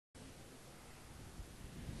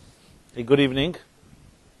Hey, good evening.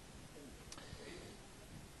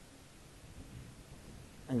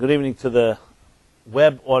 And good evening to the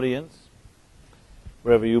web audience,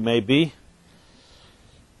 wherever you may be.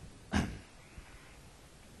 So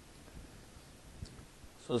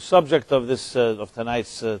the subject of this of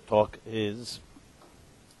tonight's talk is,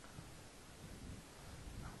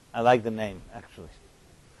 I like the name actually,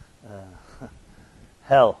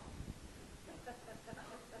 hell.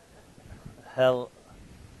 Hell.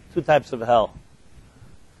 Two types of hell.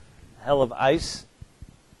 Hell of ice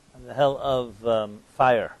and the hell of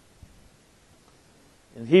fire.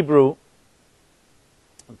 In Hebrew,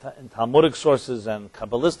 in Talmudic sources and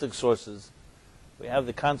Kabbalistic sources, we have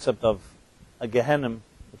the concept of a Gehenim,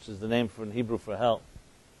 which is the name in Hebrew for hell.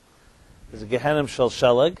 There's a Gehenim shel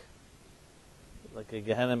sheleg, like a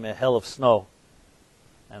Gehenim, a hell of snow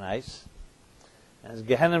and ice. And there's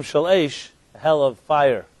Gehenim shel eish, a hell of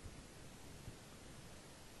fire.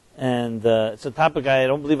 And it's a topic I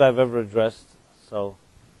don't believe I've ever addressed, so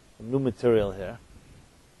some new material here.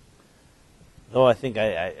 Though I think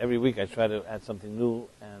every week I try to add something new,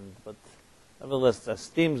 but nevertheless, as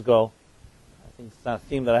themes go, I think it's not a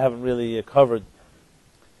theme that I haven't really covered.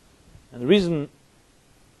 And the reason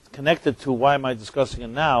it's connected to why am I discussing it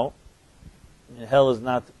now, hell is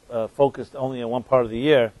not focused only on one part of the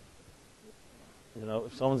year. You know,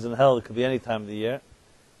 if someone's in hell, it could be any time of the year.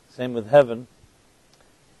 Same with heaven.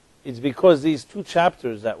 It's because these two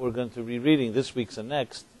chapters that we're going to be reading this week's and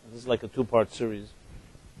next, this is like a two-part series,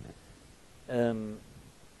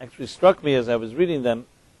 actually struck me as I was reading them,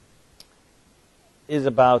 is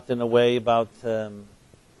about, in a way, about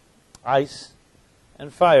ice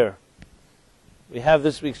and fire. We have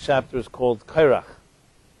this week's chapter is called Korach.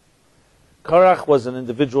 Korach was an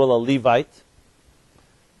individual, a Levite,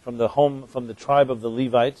 from the tribe of the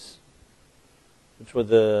Levites, which were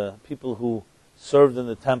the people who served in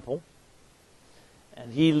the temple,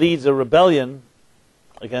 and he leads a rebellion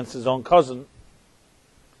against his own cousins,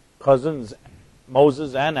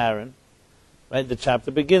 Moses and Aaron. Right, the chapter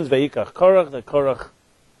begins, Vayikach Korach, that Korach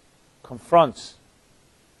confronts,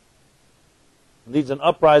 leads an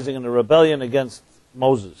uprising and a rebellion against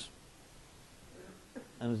Moses.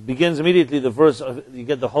 And it begins immediately, the verse, you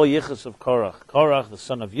get the whole yichus of Korach. Korach, the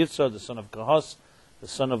son of Yitzhar, the son of Kahos, the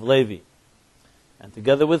son of Levi. And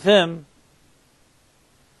together with him,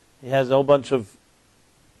 he has a whole bunch of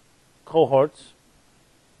cohorts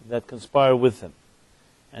that conspire with him.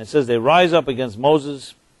 And it says they rise up against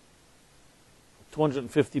Moses,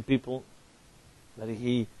 250 people that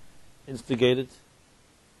he instigated.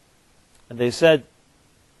 And they said,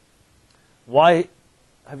 why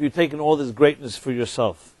have you taken all this greatness for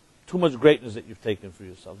yourself? Too much greatness that you've taken for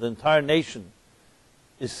yourself. The entire nation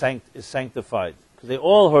is sanctified. Because they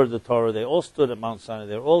all heard the Torah, they all stood at Mount Sinai,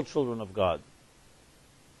 they're all children of God.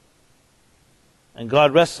 And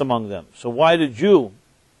God rests among them. So why did you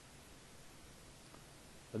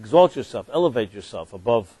exalt yourself, elevate yourself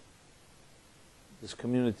above this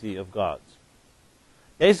community of gods?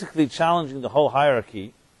 Basically challenging the whole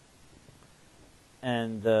hierarchy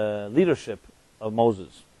and leadership of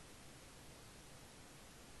Moses.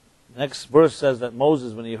 The next verse says that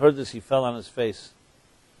Moses, when he heard this, he fell on his face,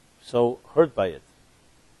 so hurt by it.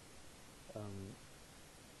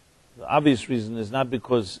 The obvious reason is not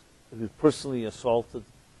because he was personally assaulted,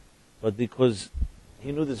 but because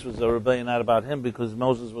he knew this was a rebellion not about him, because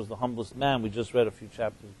Moses was the humblest man. We just read a few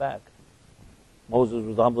chapters back. Moses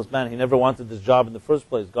was the humblest man. He never wanted this job in the first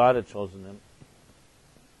place. God had chosen him,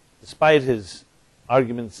 despite his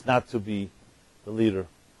arguments not to be the leader.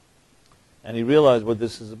 And he realized what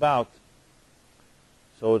this is about,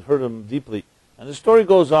 so it hurt him deeply. And the story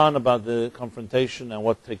goes on about the confrontation and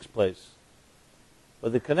what takes place.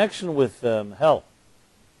 But the connection with hell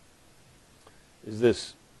is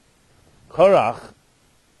this. Korach,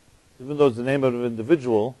 even though it's the name of an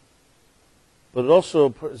individual, but it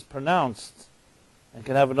also is pronounced and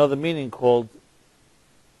can have another meaning called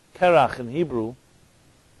Korach in Hebrew.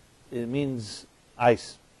 It means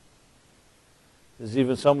ice. There's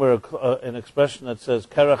even somewhere an expression that says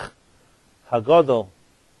Korach Hagadol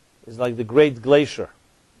is like the great glacier,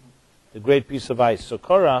 the great piece of ice. So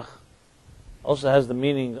Korach also has the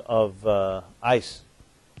meaning of ice.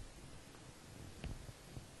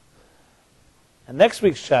 And next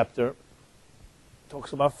week's chapter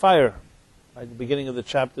talks about fire. Right, the beginning of the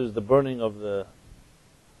chapter is the burning of the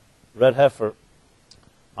red heifer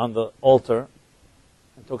on the altar.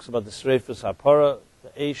 It talks about the sreifus hapara, the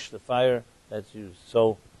eish, the fire that's used.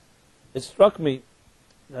 So it struck me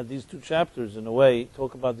that these two chapters, in a way,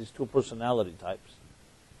 talk about these two personality types,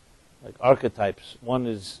 like archetypes. One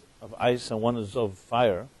is of ice and one is of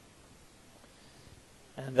fire.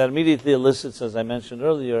 And that immediately elicits, as I mentioned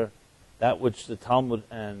earlier, that which the Talmud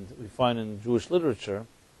and we find in Jewish literature,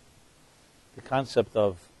 the concept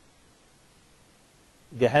of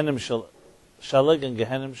Gehenim shel Shalig and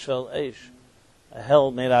Gehenim shel Eish, a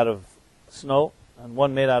hell made out of snow and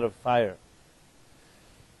one made out of fire.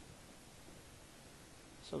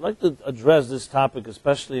 So I'd like to address this topic,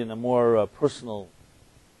 especially in a more personal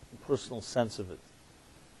sense of it.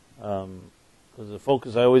 Because the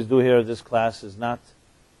focus I always do here at this class is not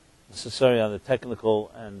necessarily on the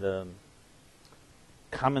technical and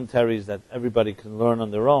commentaries that everybody can learn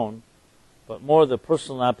on their own, but more the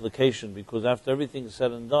personal application, because after everything is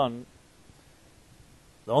said and done,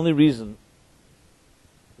 the only reason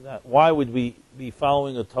that why would we be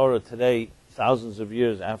following the Torah today, thousands of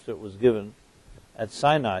years after it was given at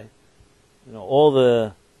Sinai, all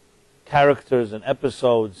the characters and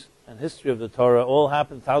episodes and history of the Torah all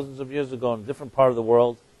happened thousands of years ago in a different part of the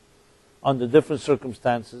world, under different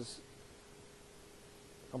circumstances,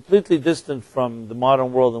 completely distant from the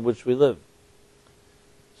modern world in which we live.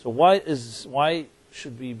 So why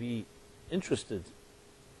should we be interested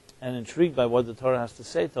and intrigued by what the Torah has to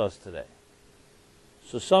say to us today?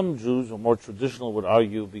 So some Jews, or more traditional, would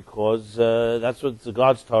argue because that's what the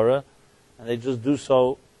God's Torah, and they just do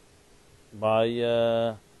so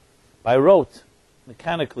by rote,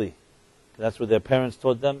 mechanically. That's what their parents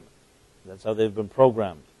taught them. That's how they've been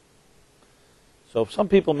programmed. So some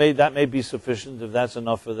people that may be sufficient. If that's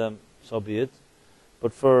enough for them, so be it.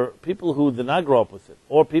 But for people who did not grow up with it,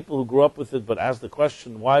 or people who grew up with it but ask the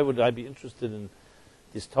question, why would I be interested in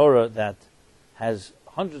this Torah that has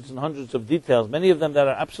hundreds and hundreds of details, many of them that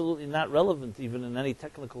are absolutely not relevant even in any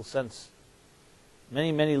technical sense.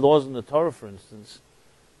 Many, many laws in the Torah, for instance,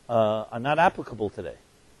 are not applicable today.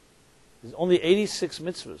 There's only 86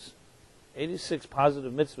 mitzvahs, 86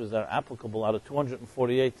 positive mitzvahs that are applicable out of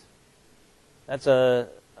 248. That's a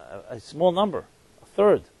small number, a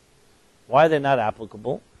third. Why are they not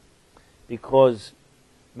applicable? Because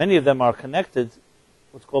many of them are connected,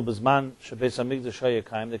 what's called Bizman Shabbos HaMikdash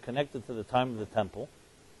HaYakayim. They're connected to the time of the temple,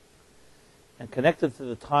 and connected to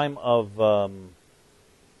the time of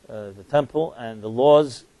the temple and the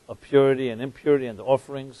laws of purity and impurity and the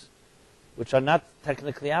offerings, which are not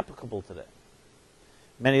technically applicable today.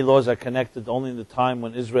 Many laws are connected only in the time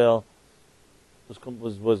when Israel was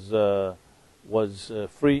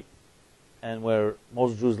free, and where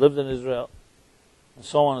most Jews lived in Israel, and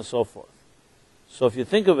so on and so forth. So if you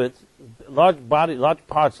think of it, large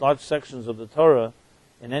parts, large sections of the Torah,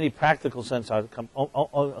 in any practical sense, are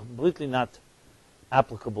completely not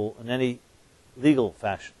applicable in any legal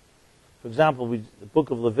fashion. For example, the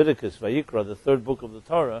book of Leviticus, Vayikra, the third book of the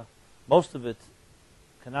Torah, most of it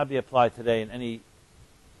cannot be applied today in any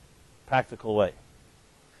practical way.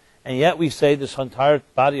 And yet we say this entire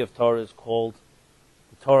body of Torah is called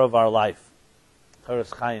the Torah of our life,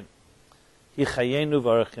 Torah's Chaim. Hi chayenu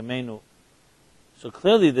v'arachimenu. So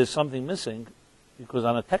clearly there's something missing, because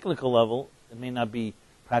on a technical level it may not be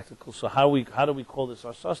practical. So how do we call this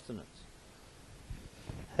our sustenance?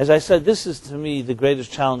 As I said, this is to me the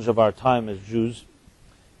greatest challenge of our time as Jews,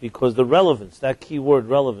 because the relevance, that key word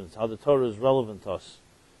relevance, how the Torah is relevant to us,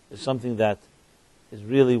 is something that is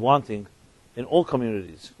really wanting in all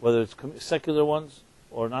communities, whether it's secular ones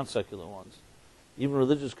or non-secular ones. Even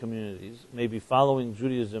religious communities may be following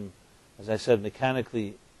Judaism, as I said,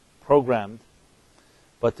 mechanically programmed,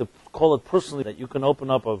 but to call it personally, that you can open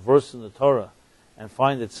up a verse in the Torah and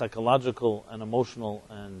find its psychological and emotional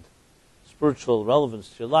and spiritual relevance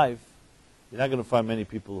to your life, you're not going to find many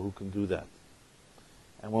people who can do that.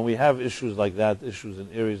 And when we have issues like that, issues in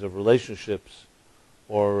areas of relationships,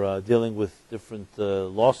 or dealing with different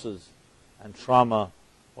losses and trauma,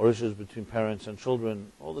 or issues between parents and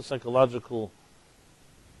children, all the psychological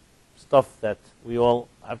stuff that we all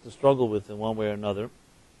have to struggle with in one way or another,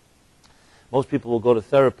 most people will go to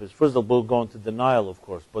therapists. First they'll go into denial, of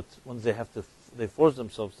course, but once they force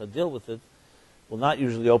themselves to deal with it, will not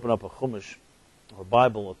usually open up a Chumash, or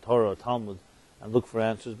Bible, or Torah, or Talmud, and look for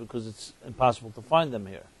answers, because it's impossible to find them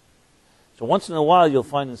here. So once in a while you'll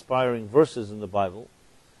find inspiring verses in the Bible,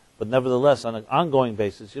 but nevertheless, on an ongoing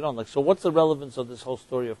basis, you don't. So what's the relevance of this whole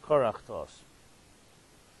story of Korach to us?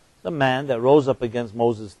 The man that rose up against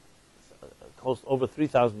Moses over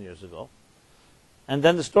 3,000 years ago, and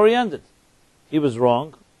then the story ended. He was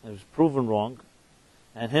wrong, he was proven wrong,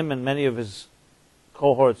 and him and many of his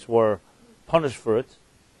cohorts were punished for it.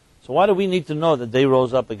 So why do we need to know that they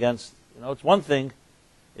rose up against, it's one thing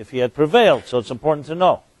if he had prevailed, so it's important to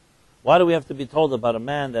know. Why do we have to be told about a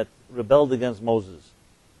man that rebelled against Moses?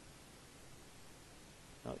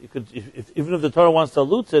 You could, even if the Torah wants to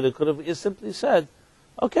allude to it, it could have simply said,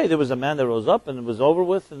 Okay, there was a man that rose up and it was over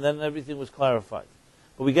with, and then everything was clarified.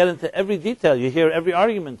 But we get into every detail. You hear every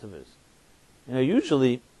argument of his.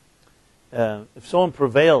 Usually, if someone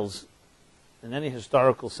prevails in any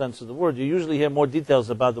historical sense of the word, you usually hear more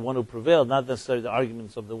details about the one who prevailed, not necessarily the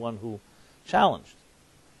arguments of the one who challenged.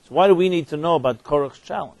 So why do we need to know about Korach's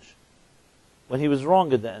challenge when he was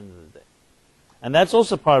wrong at the end of the day? And that's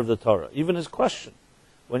also part of the Torah. Even his question,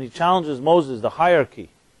 when he challenges Moses, the hierarchy,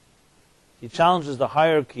 he challenges the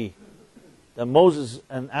hierarchy that Moses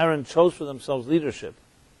and Aaron chose for themselves leadership,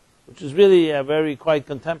 which is really a very quite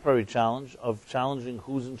contemporary challenge of challenging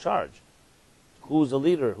who's in charge, who's a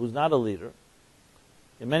leader, who's not a leader.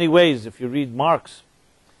 In many ways, if you read Marx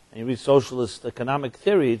and you read socialist economic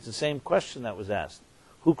theory, it's the same question that was asked.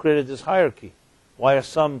 Who created this hierarchy? Why are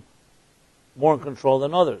some more in control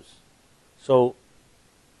than others? So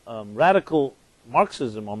radical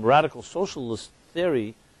Marxism or radical socialist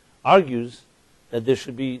theory argues that there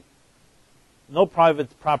should be no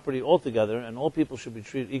private property altogether, and all people should be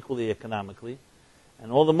treated equally economically,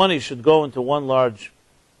 and all the money should go into one large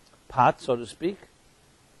pot, so to speak,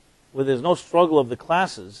 where there's no struggle of the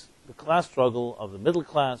classes, the class struggle of the middle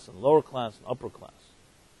class and lower class and upper class.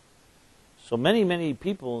 So many, many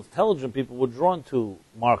people, intelligent people, were drawn to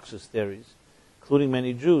Marxist theories, including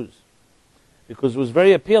many Jews, because it was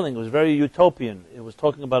very appealing, it was very utopian. It was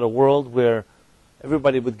talking about a world where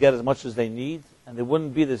everybody would get as much as they need, and there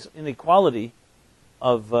wouldn't be this inequality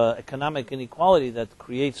of economic inequality that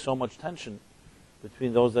creates so much tension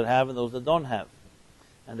between those that have and those that don't have.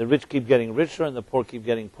 And the rich keep getting richer and the poor keep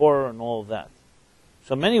getting poorer and all of that.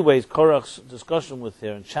 So in many ways, Korach's discussion with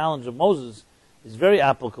here and challenge of Moses is very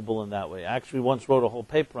applicable in that way. I actually once wrote a whole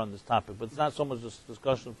paper on this topic, but it's not so much a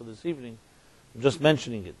discussion for this evening. I'm just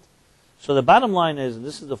mentioning it. So the bottom line is, and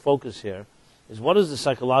this is the focus here, is what is the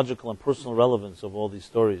psychological and personal relevance of all these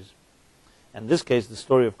stories? And in this case, the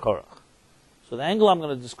story of Korach. So the angle I'm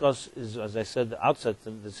going to discuss is, as I said at the outset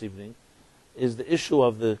this evening, is the issue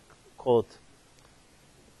of the, quote,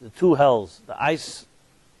 the two hells, the ice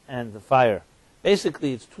and the fire.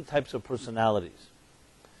 Basically, it's two types of personalities.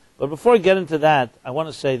 But before I get into that, I want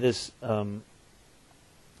to say this. I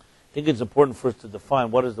think it's important first to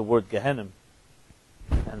define what does the word Gehenna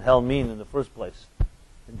and hell mean in the first place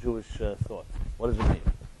in Jewish thought. What does it mean?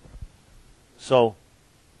 So,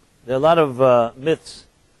 there are a lot of myths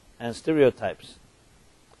and stereotypes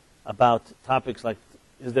about topics like,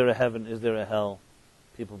 is there a heaven, is there a hell?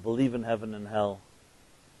 People believe in heaven and hell.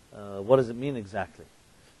 What does it mean exactly?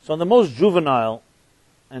 So in the most juvenile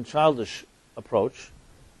and childish approach,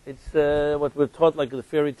 it's what we're taught like the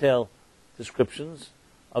fairy tale descriptions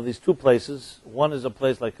of these two places. One is a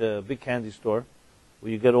place like a big candy store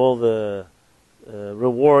where you get all the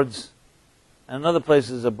rewards, and another place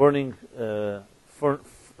is a burning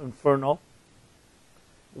inferno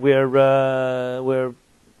where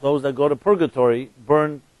those that go to purgatory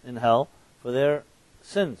burn in hell for their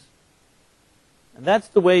sins. And that's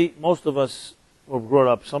the way most of us were brought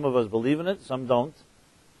up. Some of us believe in it, some don't.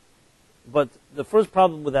 But the first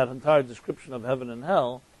problem with that entire description of heaven and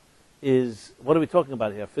hell is, what are we talking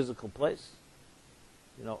about here? A physical place?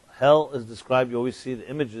 Hell is described, you always see the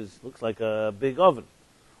images, looks like a big oven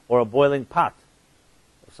or a boiling pot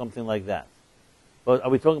or something like that. But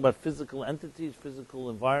are we talking about physical entities,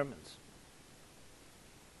 physical environments?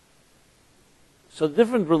 So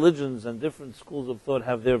different religions and different schools of thought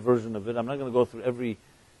have their version of it. I'm not going to go through every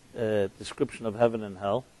description of heaven and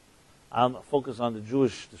hell. I'll focus on the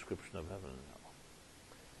Jewish description of heaven and hell.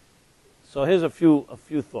 So here's a few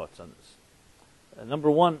thoughts on this.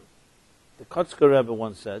 Number one, the Kotzker Rebbe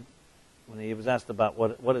once said, when he was asked about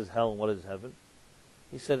what is hell and what is heaven,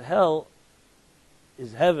 he said, hell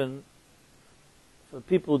is heaven for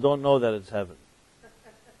people who don't know that it's heaven.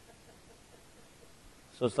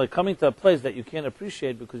 So it's like coming to a place that you can't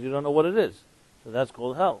appreciate because you don't know what it is. So that's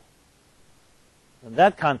called hell. In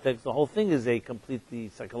that context, the whole thing is a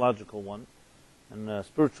completely psychological one and a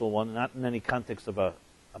spiritual one, not in any context of a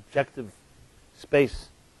objective space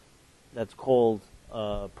that's called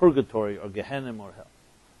purgatory or Gehenna or hell.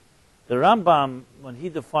 The Rambam, when he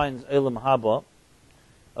defines Elam Haba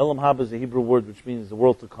is a Hebrew word which means the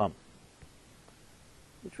world to come.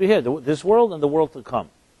 Which we hear, this world and the world to come.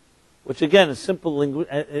 Which again, in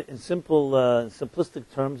simplistic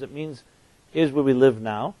terms, it means here's where we live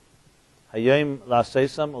now. Today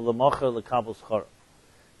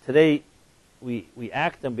we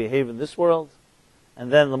act and behave in this world,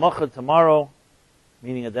 and then l'machar, tomorrow,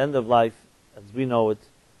 meaning at the end of life, as we know it,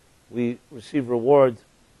 we receive reward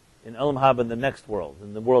in Elam Haba, in the next world,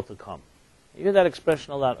 in the world to come. You hear that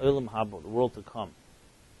expression a lot, Elam Haba, the world to come.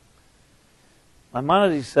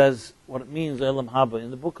 Maimonides says what it means, Olam Haba.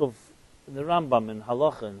 In the Rambam, in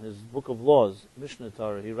Halacha, in his book of laws, Mishnah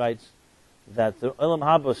Torah, he writes that the Olam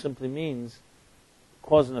Haba simply means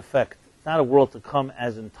cause and effect. It's not a world to come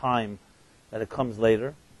as in time, that it comes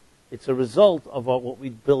later. It's a result of what we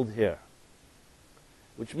build here.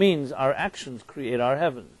 Which means our actions create our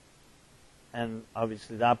heaven. And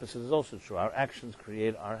obviously the opposite is also true. Our actions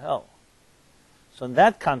create our hell. So in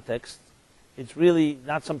that context, it's really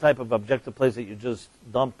not some type of objective place that you just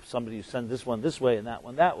dump somebody, you send this one this way and that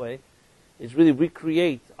one that way. It's really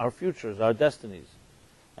recreate our futures, our destinies.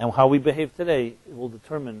 And how we behave today will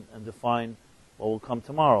determine and define what will come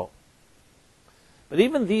tomorrow. But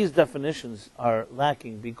even these definitions are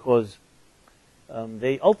lacking because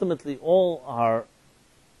they ultimately all are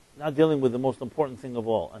not dealing with the most important thing of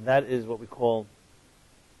all, and that is what we call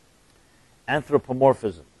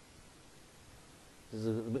anthropomorphism,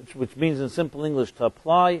 which means in simple English to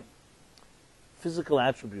apply physical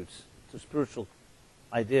attributes to spiritual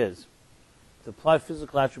ideas, to apply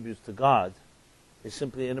physical attributes to God is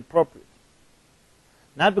simply inappropriate.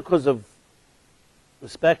 Not because of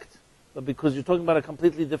respect, but because you're talking about a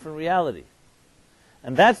completely different reality.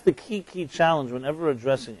 And that's the key challenge whenever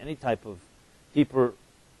addressing any type of deeper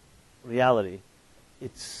reality.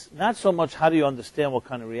 It's not so much how do you understand what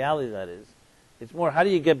kind of reality that is. It's more how do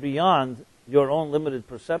you get beyond your own limited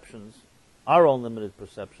perceptions, our own limited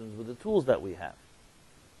perceptions, with the tools that we have.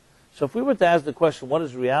 So if we were to ask the question, what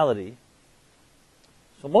is reality?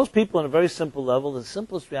 So most people on a very simple level, the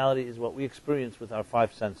simplest reality is what we experience with our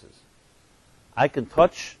five senses. I can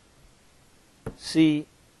touch, see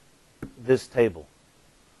this table.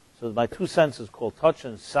 So my two senses called touch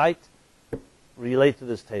and sight relate to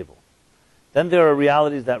this table. Then there are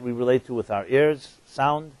realities that we relate to with our ears,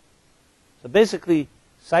 sound. So basically,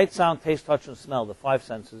 sight, sound, taste, touch, and smell, the five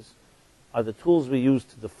senses, are the tools we use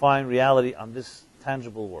to define reality on this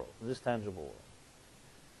tangible world,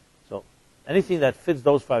 So anything that fits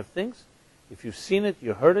those five things, if you've seen it,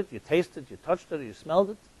 you heard it, you tasted it, you touched it, or you smelled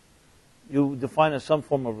it, you define as some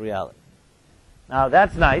form of reality. Now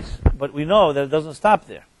that's nice, but we know that it doesn't stop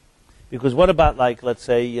there. Because what about, like, let's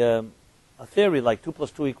say, a theory like 2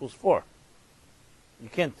 + 2 = 4? You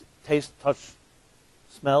can't taste, touch,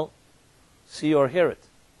 smell, see, or hear it.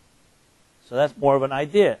 So that's more of an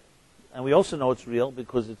idea. And we also know it's real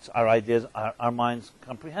because it's our ideas, our minds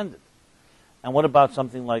comprehend it. And what about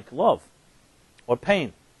something like love or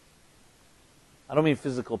pain? I don't mean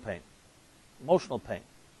physical pain. Emotional pain,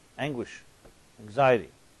 anguish, anxiety.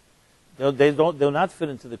 They'll not fit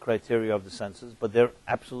into the criteria of the senses, but they're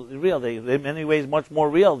absolutely real. They're in many ways much more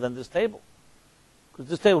real than this table. Because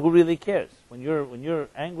this table, who really cares? When you're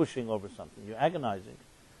anguishing over something, you're agonizing,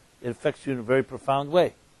 it affects you in a very profound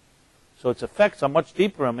way. So its effects are much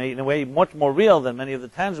deeper, in a way much more real than many of the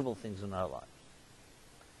tangible things in our lives.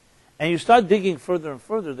 And you start digging further and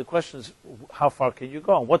further, the question is, how far can you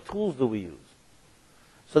go? And what tools do we use?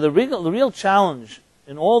 So the real challenge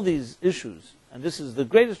in all these issues, and this is the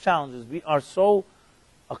greatest challenge, is we are so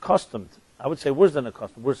accustomed, I would say worse than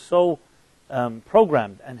accustomed, we're so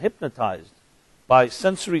programmed and hypnotized by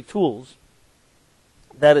sensory tools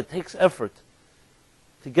that it takes effort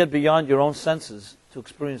to get beyond your own senses to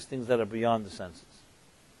experience things that are beyond the senses.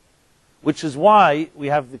 Which is why we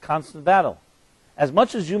have the constant battle. As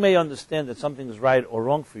much as you may understand that something is right or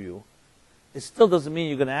wrong for you, it still doesn't mean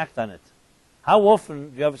you're going to act on it. How often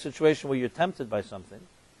do you have a situation where you're tempted by something,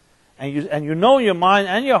 and you know in your mind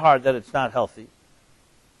and your heart that it's not healthy,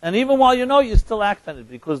 and even while you know, you still act on it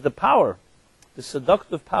because the power, the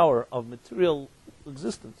seductive power of material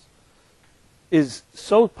existence is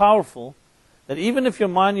so powerful that even if your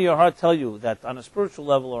mind and your heart tell you that on a spiritual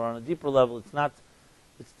level or on a deeper level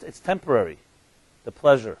it's temporary, the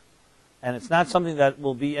pleasure, and it's not something that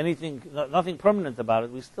will be nothing permanent about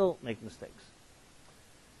it, we still make mistakes.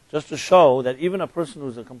 Just to show that even a person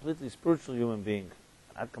who's a completely spiritual human being,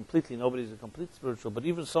 not completely, nobody's a complete spiritual, but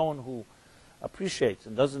even someone who appreciates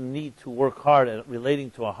and doesn't need to work hard at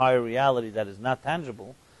relating to a higher reality that is not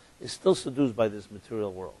tangible, is still seduced by this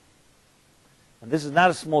material world. And this is not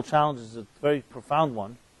a small challenge, it's a very profound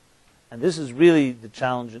one. And this is really the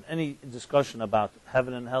challenge in any discussion about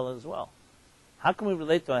heaven and hell as well. How can we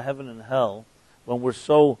relate to a heaven and hell when we're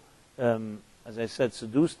so, as I said,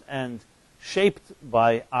 seduced and shaped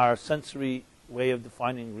by our sensory way of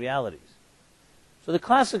defining realities? So the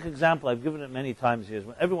classic example, I've given it many times here, is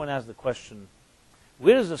when everyone asks the question,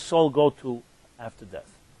 where does the soul go to after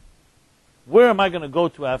death? Where am I going to go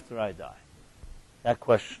to after I die? That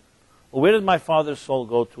question. Or where did my father's soul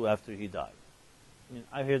go to after he died?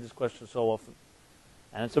 I hear this question so often.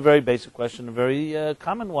 And it's a very basic question, a very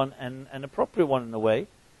common one and an appropriate one in a way.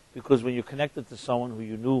 because when you're connected to someone who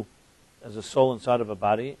you knew as a soul inside of a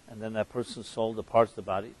body, and then that person's soul departs the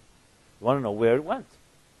body, you want to know where it went.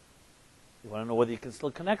 You want to know whether you can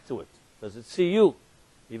still connect to it. Does it see you?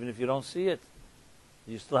 Even if you don't see it,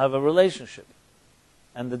 you still have a relationship.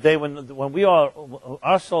 And the day when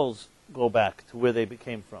our souls go back to where they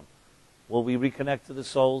came from, will we reconnect to the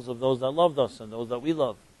souls of those that loved us and those that we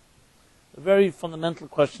love? They're very fundamental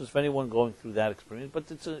questions for anyone going through that experience, but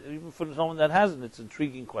even for someone that hasn't, it's an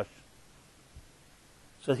intriguing question.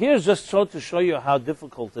 So here's just to show you how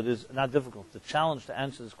difficult it is, not difficult, the challenge to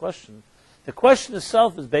answer this question. The question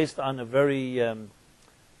itself is based on a very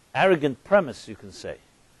arrogant premise, you can say.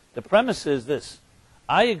 The premise is this: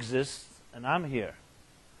 I exist and I'm here.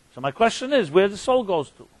 So my question is where the soul goes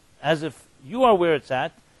to, as if you are where it's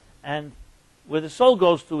at, and where the soul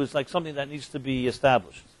goes to is like something that needs to be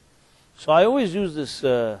established. So I always use this,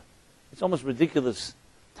 it's almost ridiculous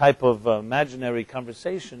type of imaginary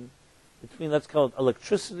conversation between, let's call it,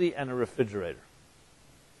 electricity and a refrigerator.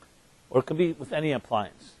 Or it can be with any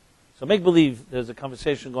appliance. So make believe there's a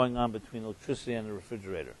conversation going on between electricity and the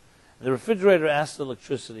refrigerator. And the refrigerator asks the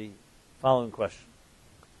electricity the following question: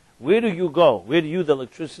 where do you go? Where do you, the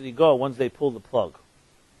electricity, go once they pull the plug?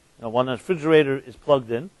 You know, when the refrigerator is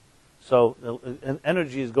plugged in, so the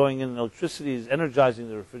energy is going in, electricity is energizing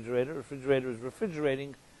the refrigerator. The refrigerator is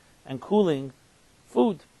refrigerating and cooling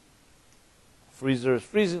food. Freezer is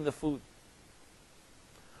freezing the food,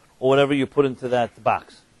 or whatever you put into that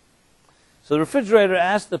box. So the refrigerator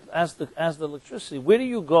asks the electricity, where do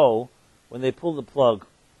you go when they pull the plug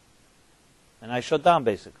and I shut down,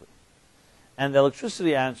 basically? And the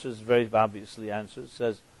electricity answers, very obviously answers,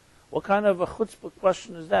 says, what kind of a chutzpah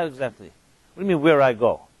question is that exactly? What do you mean, where I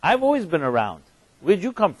go? I've always been around. Where'd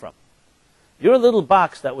you come from? You're a little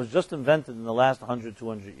box that was just invented in the last 100,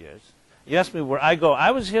 200 years. You ask me where I go. I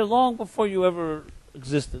was here long before you ever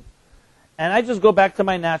existed. And I just go back to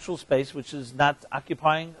my natural space, which is not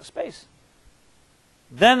occupying a space.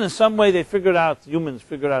 Then in some way humans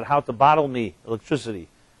figured out how to bottle me electricity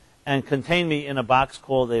and contain me in a box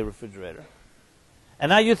called a refrigerator. And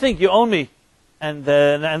now you think you own me. And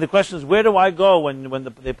the question is, where do I go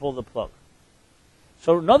when they pull the plug?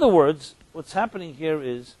 So in other words, what's happening here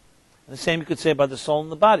is, and the same you could say about the soul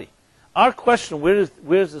and the body. Our question, where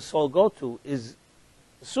does the soul go to, is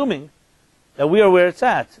assuming that we are where it's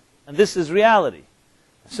at, and this is reality.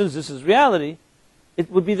 Since this is reality, it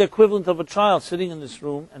would be the equivalent of a child sitting in this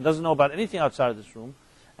room and doesn't know about anything outside of this room,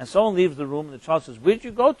 and someone leaves the room and the child says, where'd you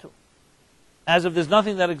go to? As if there's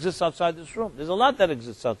nothing that exists outside this room. There's a lot that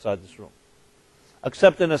exists outside this room,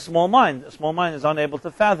 except in a small mind. A small mind is unable to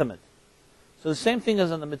fathom it. So the same thing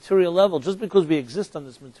as on the material level. Just because we exist on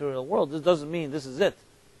this material world, this doesn't mean this is it.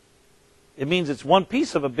 It means it's one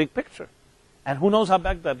piece of a big picture. And who knows how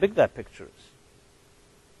big that picture is.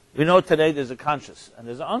 We know today there's a conscious and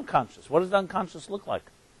there's an unconscious. What does the unconscious look like?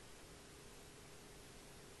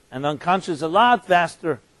 And the unconscious is a lot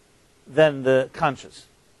vaster than the conscious.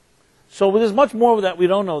 So there's much more that we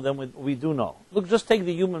don't know than we do know. Look, just take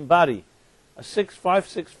the human body, a 5,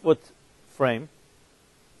 6 foot frame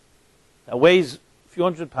that weighs a few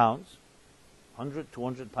hundred pounds, 100,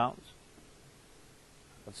 200 pounds.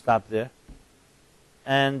 Let's stop there.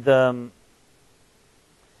 And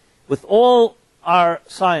with all our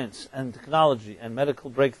science and technology and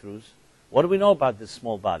medical breakthroughs, what do we know about this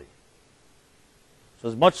small body? So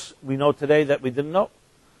as much we know today that we didn't know.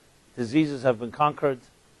 Diseases have been conquered.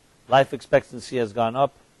 Life expectancy has gone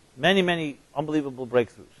up. Many, many unbelievable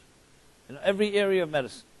breakthroughs in every area of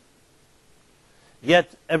medicine.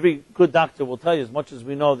 Yet every good doctor will tell you, as much as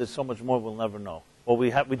we know, there's so much more we'll never know, or we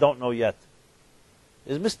don't know yet.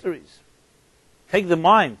 There's mysteries. Take the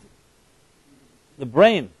mind, the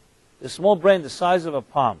brain, the small brain, the size of a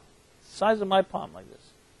palm, the size of my palm, like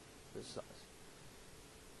this size.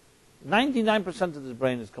 99% of this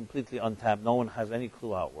brain is completely untapped. No one has any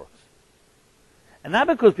clue how it works. And not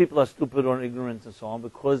because people are stupid or ignorant and so on,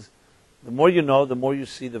 because the more you know, the more you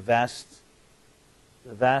see the vast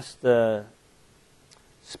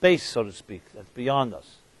space, so to speak, that's beyond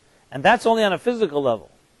us. And that's only on a physical level,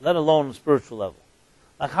 let alone a spiritual level.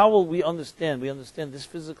 Like, how will we understand? We understand this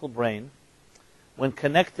physical brain, when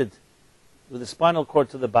connected with the spinal cord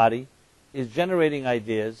to the body, is generating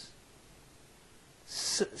ideas,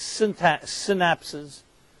 synapses,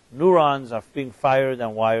 neurons are being fired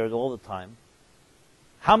and wired all the time.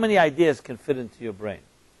 How many ideas can fit into your brain?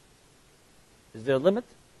 Is there a limit?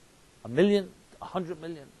 1 million, 100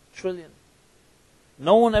 million, trillion?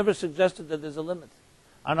 No one ever suggested that there's a limit.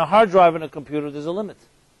 On a hard drive in a computer, there's a limit.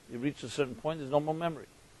 You reach a certain point, there's no more memory.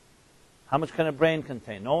 How much can a brain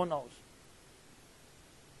contain? No one knows.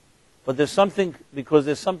 But there's something, because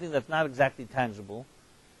there's something that's not exactly tangible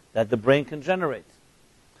that the brain can generate.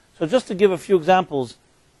 So just to give a few examples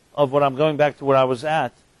of what I'm going back to where I was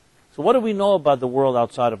at. So what do we know about the world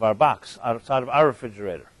outside of our box, outside of our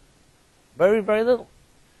refrigerator? Very, very little.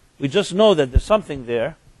 We just know that there's something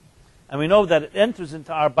there, and we know that it enters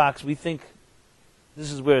into our box. We think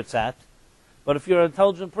this is where it's at. But if you're an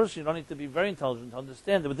intelligent person, you don't need to be very intelligent to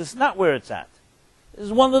understand it. But this is not where it's at. This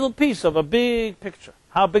is one little piece of a big picture.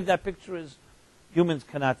 How big that picture is, humans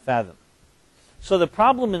cannot fathom. So the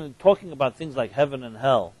problem in talking about things like heaven and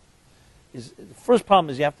hell is, the first problem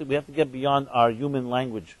is we have to get beyond our human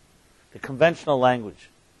language, the conventional language.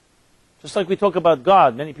 Just like we talk about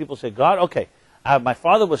God, many people say, God, okay, my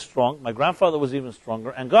father was strong, my grandfather was even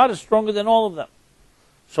stronger, and God is stronger than all of them.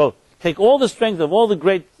 So take all the strength of all the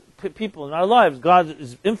great people in our lives, God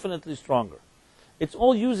is infinitely stronger. It's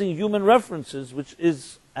all using human references, which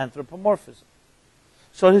is anthropomorphism.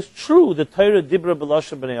 So it is true, the Torah dibra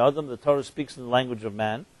b'lashon b'nei adam, the Torah speaks in the language of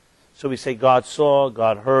man. So we say God saw,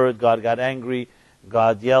 God heard, God got angry,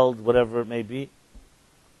 God yelled, whatever it may be.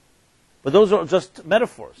 But those are just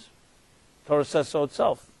metaphors. The Torah says so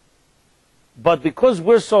itself. But because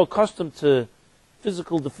we're so accustomed to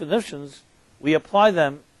physical definitions, we apply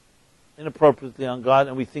them inappropriately on God,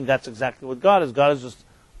 and we think that's exactly what God is. God is just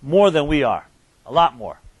more than we are. A lot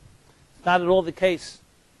more. It's not at all the case.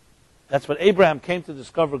 That's what Abraham came to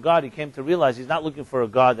discover God. He came to realize he's not looking for a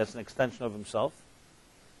God that's an extension of himself.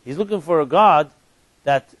 He's looking for a God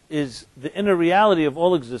that is the inner reality of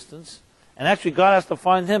all existence. And actually God has to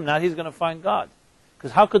find him, not he's going to find God.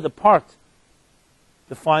 Because how could the part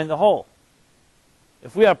define the whole?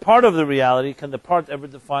 If we are part of the reality, can the part ever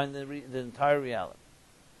define the entire reality?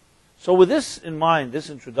 So with this in mind, this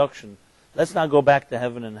introduction, let's now go back to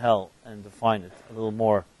heaven and hell and define it a little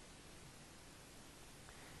more.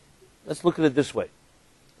 Let's look at it this way.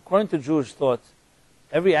 According to Jewish thought,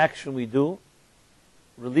 every action we do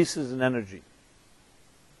releases an energy.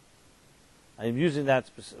 I am using that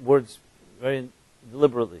words very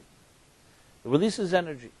deliberately. It releases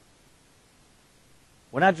energy.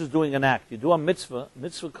 We're not just doing an act. You do a mitzvah.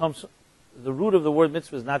 Mitzvah comes, the root of the word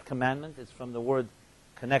mitzvah is not commandment, it's from the word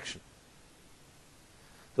connection.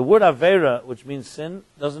 The word avera, which means sin,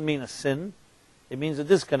 doesn't mean a sin. It means a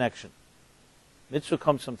disconnection. Mitzvah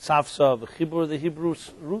comes from tzavsa, the Hebrew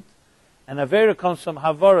root, and avera comes from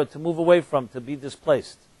havara, to move away from, to be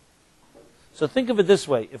displaced. So think of it this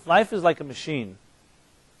way. If life is like a machine,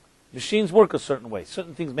 machines work a certain way.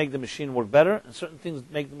 Certain things make the machine work better, and certain things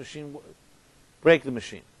make the machine break the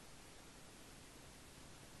machine.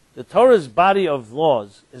 The Torah's body of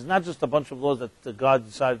laws is not just a bunch of laws that God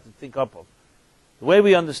decided to think up of. The way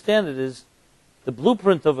we understand it is the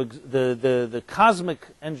blueprint of the cosmic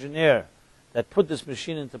engineer that put this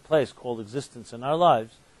machine into place, called existence in our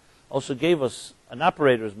lives, also gave us an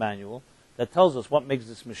operator's manual that tells us what makes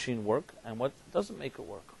this machine work and what doesn't make it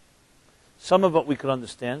work. Some of it we could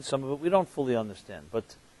understand, some of it we don't fully understand, but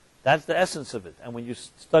that's the essence of it. And when you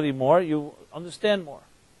study more, you understand more.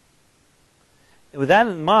 With that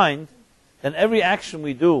in mind, then every action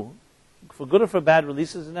we do, for good or for bad,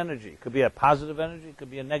 releases an energy. It could be a positive energy, it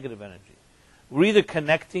could be a negative energy. We're either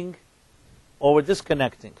connecting or we're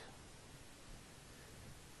disconnecting.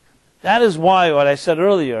 That is why, what I said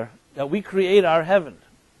earlier, that we create our heaven.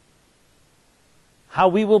 How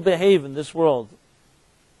we will behave in this world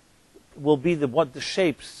will be what the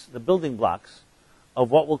shapes, the building blocks of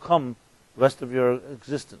what will come the rest of your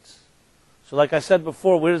existence. So like I said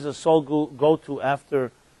before, where does a soul go to after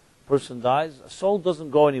a person dies? A soul doesn't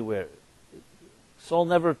go anywhere. A soul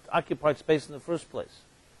never occupied space in the first place.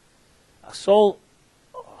 A soul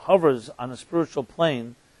hovers on a spiritual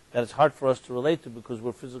plane that is hard for us to relate to because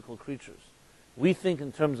we're physical creatures. We think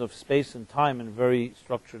in terms of space and time in very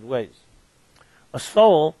structured ways. A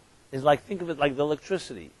soul is like, think of it like the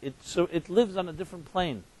electricity. It lives on a different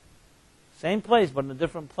plane. Same place, but in a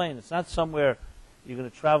different plane. It's not somewhere you're going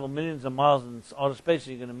to travel millions of miles in outer space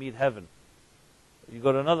and you're going to meet heaven. You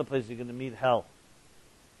go to another place, you're going to meet hell.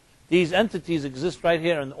 These entities exist right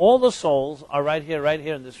here, and all the souls are right here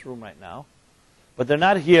in this room right now. But they're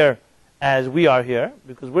not here as we are here,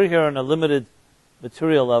 because we're here on a limited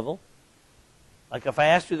material level. Like if I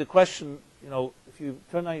asked you the question, if you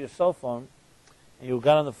turn on your cell phone and you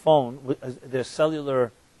got on the phone, there's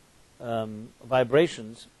cellular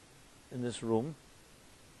vibrations in this room.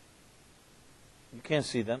 You can't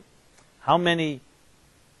see them. How many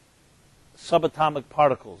subatomic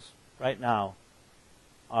particles right now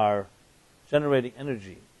are generating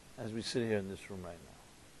energy as we sit here in this room right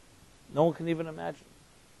now? No one can even imagine.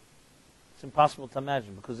 It's impossible to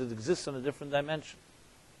imagine because it exists in a different dimension.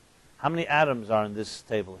 How many atoms are in this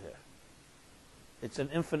table here? It's an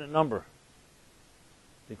infinite number.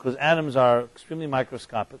 Because atoms are extremely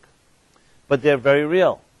microscopic, but they're very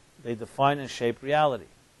real. They define and shape reality.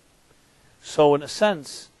 So in a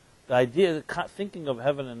sense, the idea of thinking of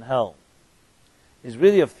heaven and hell is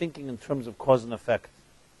really of thinking in terms of cause and effect.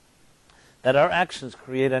 That our actions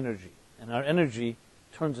create energy, and our energy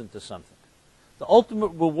turns into something. The ultimate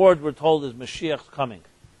reward, we're told, is Mashiach's coming.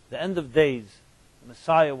 The end of days, the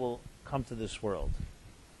Messiah will come to this world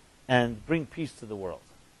and bring peace to the world.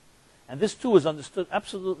 And this too is understood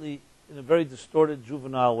absolutely in a very distorted,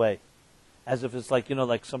 juvenile way. As if it's like,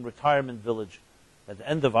 like some retirement village. At the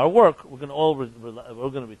end of our work, we're going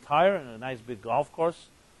to retire in a nice big golf course,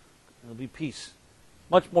 and there'll be peace.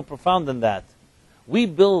 Much more profound than that. We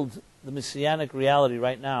build the messianic reality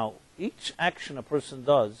right now. Each action a person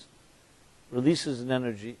does releases an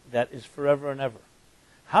energy that is forever and ever.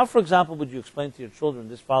 How, for example, would you explain to your children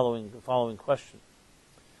the following question?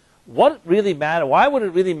 What really matter? Why would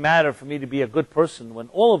it really matter for me to be a good person when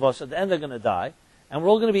all of us at the end are going to die, and we're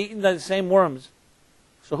all going to be eaten by the same worms?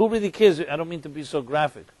 So who really cares? I don't mean to be so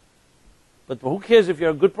graphic, but who cares if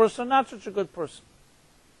you're a good person or not such a good person?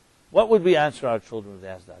 What would we answer our children if they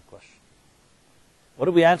asked that question? What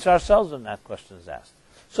do we answer ourselves when that question is asked?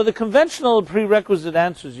 So the conventional prerequisite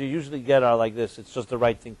answers you usually get are like this. It's just the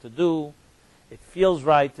right thing to do. It feels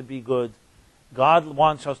right to be good. God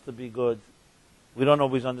wants us to be good. We don't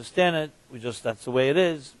always understand it. That's the way it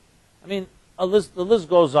is. I mean, the list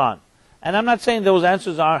goes on. And I'm not saying those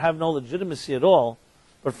answers have no legitimacy at all,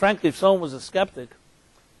 but frankly, if someone was a skeptic,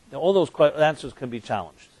 all those answers can be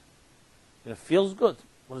challenged. It feels good.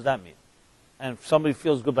 What does that mean? And if somebody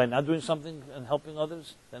feels good by not doing something and helping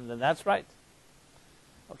others, then that's right.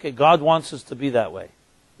 Okay, God wants us to be that way.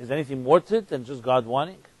 Is there anything more to it than just God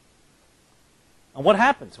wanting? And what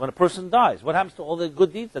happens when a person dies? What happens to all the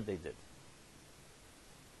good deeds that they did?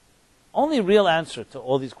 Only real answer to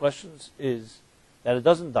all these questions is that it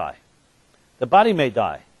doesn't die. The body may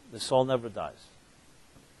die. The soul never dies.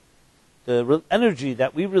 The energy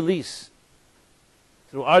that we release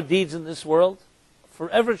through our deeds in this world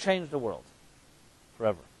forever change the world.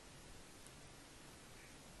 Forever.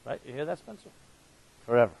 Right? You hear that, Spencer?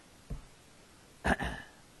 Forever.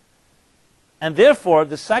 And therefore,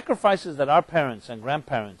 the sacrifices that our parents and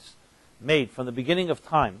grandparents made from the beginning of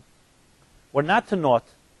time were not to naught.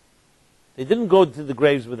 They didn't go to the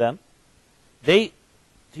graves with them. To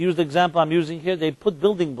use the example I'm using here, they put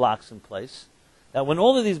building blocks in place that when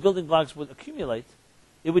all of these building blocks would accumulate,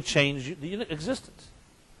 it would change the existence.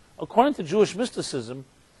 According to Jewish mysticism,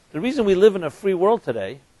 the reason we live in a free world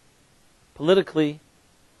today, politically,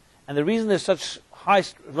 and the reason there's such high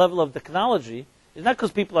level of technology is not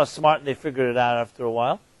because people are smart and they figured it out after a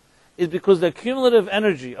while. It's because the cumulative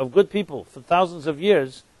energy of good people for thousands of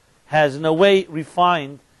years has in a way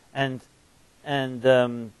refined and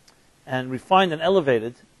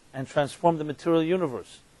elevated and transformed the material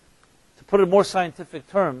universe. To put it in more scientific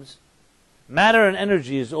terms, matter and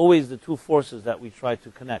energy is always the two forces that we try to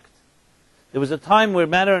connect. There was a time where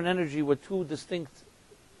matter and energy were two distinct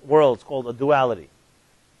worlds called a duality.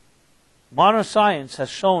 Modern science has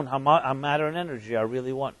shown how matter and energy are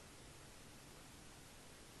really one.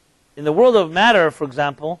 In the world of matter, for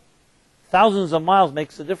example, thousands of miles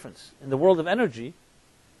makes a difference. In the world of energy,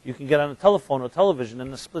 you can get on a telephone or television and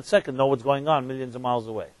in a split second know what's going on millions of miles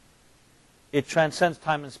away. It transcends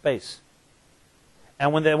time and space.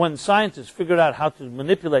 And when scientists figured out how to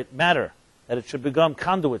manipulate matter, that it should become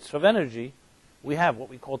conduits of energy, we have what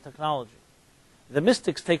we call technology. The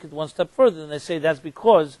mystics take it one step further and they say that's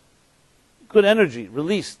because good energy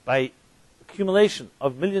released by accumulation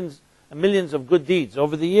of millions and millions of good deeds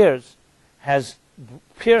over the years has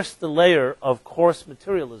pierced the layer of coarse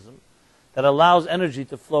materialism that allows energy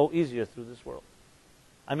to flow easier through this world.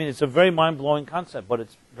 I mean, it's a very mind-blowing concept, but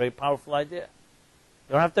it's a very powerful idea.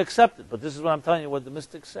 You don't have to accept it, but this is what I'm telling you, what the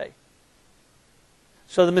mystics say.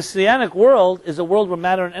 So the Messianic world is a world where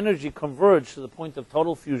matter and energy converge to the point of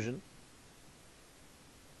total fusion.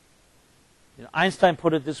 Einstein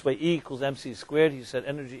put it this way, E equals mc squared. He said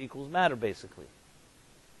energy equals matter, basically.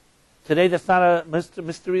 Today, that's not a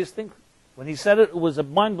mysterious thing. When he said it, it was a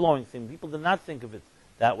mind-blowing thing. People did not think of it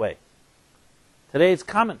that way. Today, it's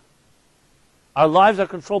common. Our lives are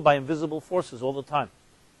controlled by invisible forces all the time.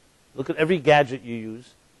 Look at every gadget you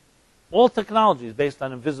use. All technology is based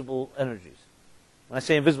on invisible energies. When I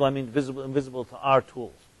say invisible, I mean invisible to our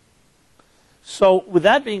tools. So, with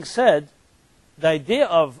that being said, the idea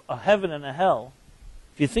of a heaven and a hell,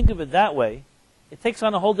 if you think of it that way, it takes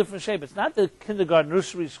on a whole different shape. It's not the kindergarten,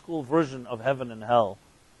 nursery school version of heaven and hell,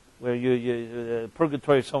 where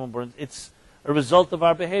purgatory if someone burns. It's a result of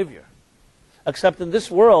our behavior. Except in this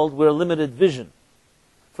world, we're limited vision.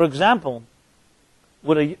 For example,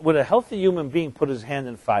 would a healthy human being put his hand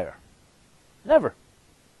in fire? Never.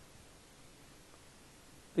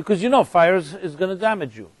 Because you know fire is going to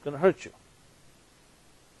damage you, going to hurt you.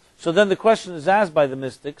 So then the question is asked by the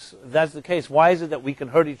mystics, if that's the case, why is it that we can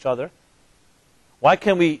hurt each other? Why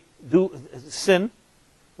can we do sin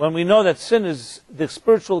when we know that sin is the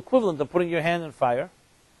spiritual equivalent of putting your hand in fire?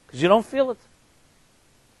 Because you don't feel it.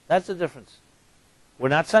 That's the difference. We're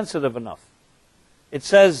not sensitive enough. It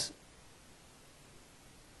says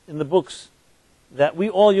in the books that we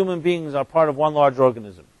all human beings are part of one large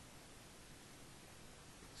organism.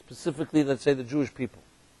 Specifically, let's say the Jewish people.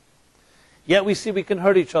 Yet we see we can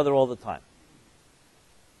hurt each other all the time.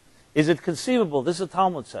 Is it conceivable, this is what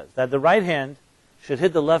Talmud says, that the right hand should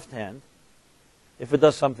hit the left hand if it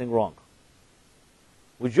does something wrong?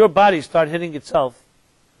 Would your body start hitting itself?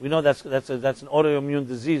 We know that's an autoimmune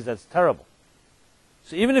disease, that's terrible.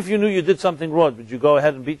 So even if you knew you did something wrong, would you go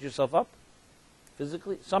ahead and beat yourself up?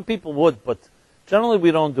 Physically? Some people would, but generally we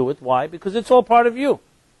don't do it. Why? Because it's all part of you.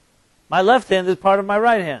 My left hand is part of my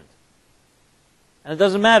right hand. And it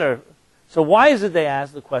doesn't matter. So why is it, they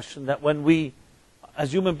ask the question, that when we,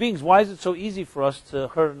 as human beings, why is it so easy for us to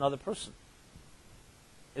hurt another person?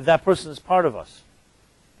 If that person is part of us.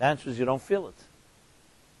 The answer is you don't feel it.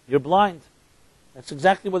 You're blind. That's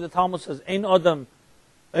exactly what the Talmud says. Ein Adam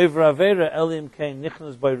Evra Avera Elim Kein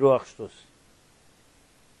Nichnas by Ruach Shtus.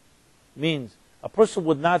 Means a person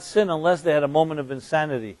would not sin unless they had a moment of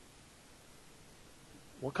insanity.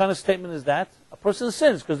 What kind of statement is that? A person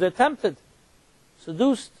sins because they're tempted,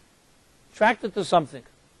 seduced, attracted to something.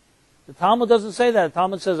 The Talmud doesn't say that. The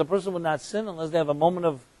Talmud says a person would not sin unless they have a moment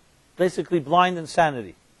of basically blind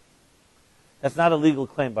insanity. That's not a legal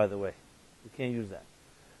claim, by the way. You can't use that.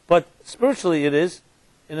 But spiritually it is,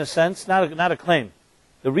 in a sense, not a claim.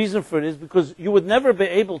 The reason for it is because you would never be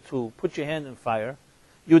able to put your hand in fire.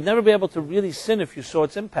 You would never be able to really sin if you saw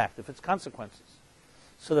its impact, if its consequences.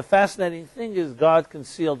 So the fascinating thing is God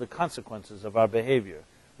concealed the consequences of our behavior,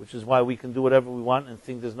 which is why we can do whatever we want and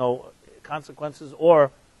think there's no consequences,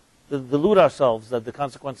 or delude ourselves that the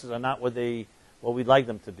consequences are not what we'd like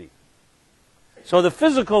them to be. So the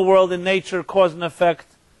physical world in nature, cause and effect,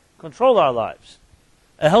 control our lives.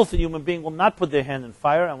 A healthy human being will not put their hand in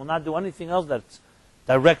fire and will not do anything else that's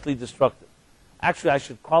directly destructive. Actually, I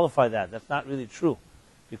should qualify that. That's not really true.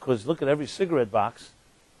 Because look at every cigarette box,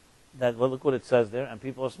 look what it says there, and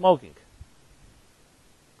people are smoking.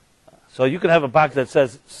 So you can have a box that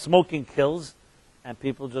says smoking kills, and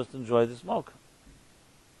people just enjoy the smoke.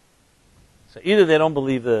 So either they don't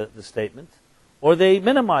believe the statement, or they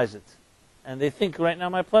minimize it. And they think, right now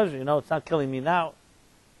my pleasure, it's not killing me now.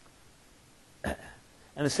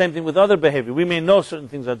 And the same thing with other behavior. We may know certain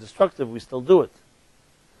things are destructive, we still do it.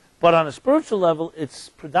 But on a spiritual level, it's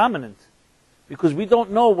predominant, because we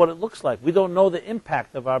don't know what it looks like. We don't know the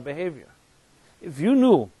impact of our behavior. If you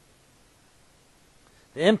knew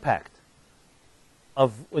the impact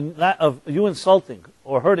of you insulting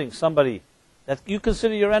or hurting somebody that you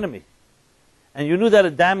consider your enemy, and you knew that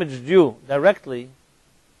it damaged you directly,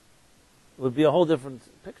 it would be a whole different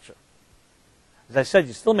picture. As I said,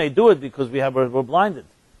 you still may do it because we're blinded.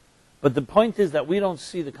 But the point is that we don't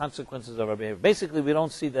see the consequences of our behavior. Basically, we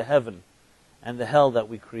don't see the heaven and the hell that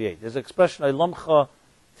we create. There's an expression, "Eilomcha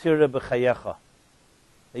tira b'chayecha,"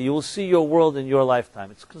 that you will see your world in your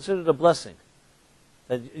lifetime. It's considered a blessing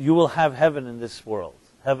that you will have heaven in this world,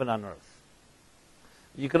 heaven on earth.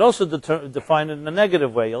 You could also define it in a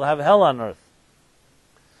negative way. You'll have hell on earth.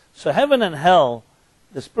 So heaven and hell,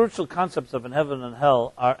 the spiritual concepts of heaven and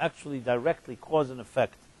hell, are actually directly cause and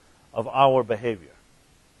effect of our behavior.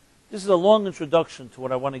 This is a long introduction to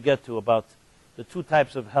what I want to get to about the two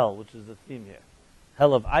types of hell, which is the theme here.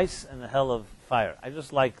 Hell of ice and the hell of fire. I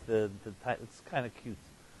just like the title. It's kind of cute.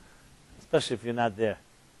 Especially if you're not there,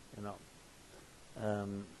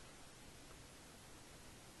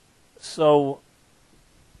 So,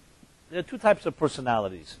 there are two types of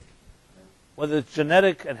personalities. Whether it's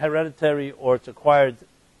genetic and hereditary or it's acquired,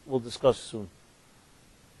 we'll discuss soon.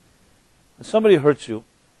 When somebody hurts you,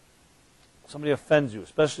 somebody offends you,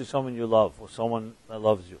 especially someone you love or someone that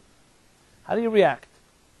loves you, how do you react?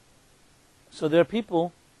 So there are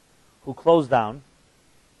people who close down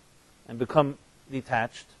and become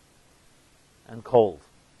detached and cold,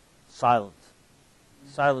 silent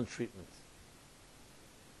treatment.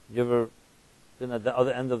 You ever been at the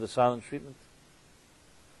other end of the silent treatment?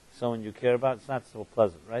 Someone you care about? It's not so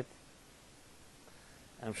pleasant, right?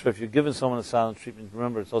 I'm sure if you're giving someone a silent treatment,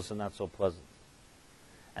 remember it's also not so pleasant.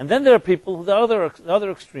 And then there are people who the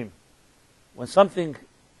other extreme. When something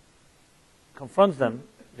confronts them,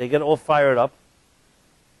 they get all fired up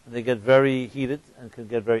and they get very heated and can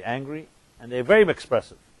get very angry, and they're very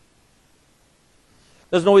expressive.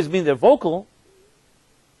 Doesn't always mean they're vocal.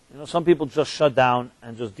 You know, some people just shut down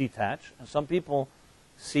and just detach, and some people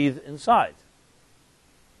seethe inside.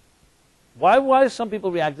 Why do some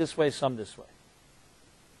people react this way, some this way?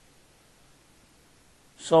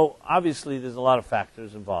 So obviously there's a lot of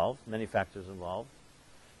factors involved, many factors involved,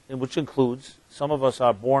 in which includes some of us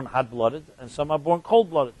are born hot-blooded and some are born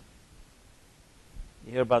cold-blooded.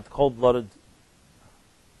 You hear about cold-blooded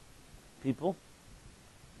people,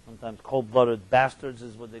 sometimes cold-blooded bastards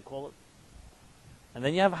is what they call it. And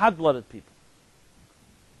then you have hot-blooded people.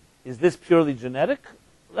 Is this purely genetic?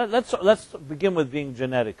 Let's begin with being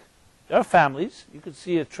genetic. There are families. You could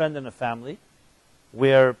see a trend in a family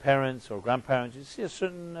where parents or grandparents, you see a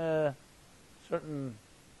certain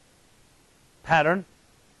pattern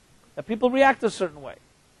that people react a certain way.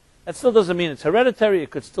 That still doesn't mean it's hereditary. It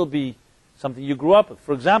could still be something you grew up with.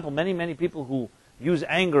 For example, many people who use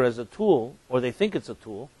anger as a tool, or they think it's a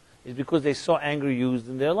tool, is because they saw anger used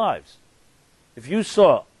in their lives. If you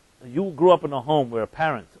grew up in a home where a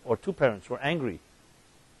parent or two parents were angry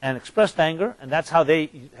and expressed anger, and that's how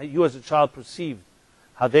you as a child perceived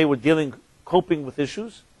how they were coping with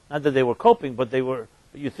issues, not that they were coping, but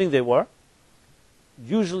you think they were,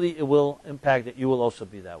 usually it will impact that you will also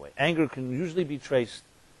be that way. Anger can usually be traced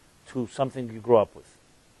to something you grew up with.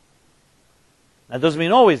 That doesn't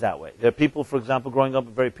mean always that way. There are people, for example, growing up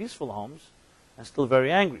in very peaceful homes and still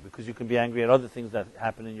very angry, because you can be angry at other things that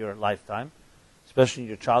happen in your lifetime, especially in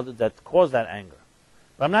your childhood, that cause that anger.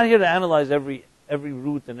 But I'm not here to analyze every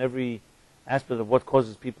root and every aspect of what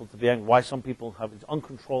causes people to be angry, why some people have this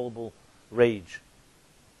uncontrollable rage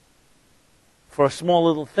for a small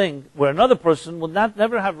little thing, where another person will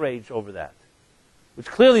never have rage over that, which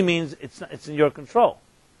clearly means it's in your control.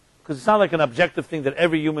 Because it's not like an objective thing that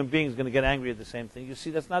every human being is going to get angry at the same thing. You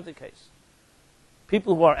see, that's not the case.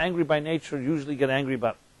 People who are angry by nature usually get angry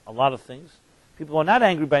about a lot of things. People who are not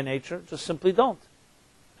angry by nature just simply don't.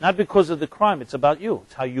 Not because of the crime, it's about you.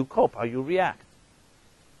 It's how you cope, how you react.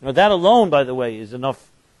 You know, that alone, by the way, is enough,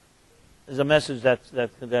 is a message that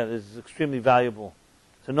is extremely valuable,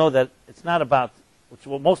 to know that it's not about,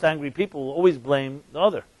 most angry people will always blame the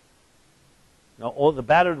other. You know, all the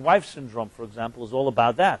battered wife syndrome, for example, is all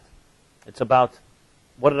about that. It's about,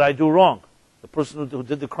 what did I do wrong? The person who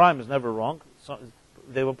did the crime is never wrong. So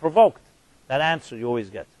they were provoked. That answer you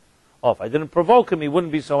always get. Oh, if I didn't provoke him, he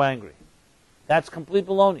wouldn't be so angry. That's complete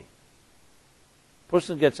baloney.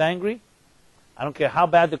 Person gets angry, I don't care how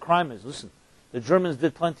bad the crime is. Listen, the Germans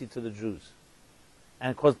did plenty to the Jews,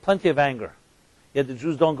 and it caused plenty of anger. Yet the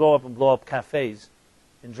Jews don't go up and blow up cafes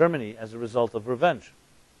in Germany as a result of revenge.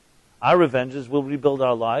 Our revenge is we'll rebuild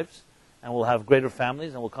our lives, and we'll have greater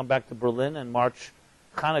families, and we'll come back to Berlin and march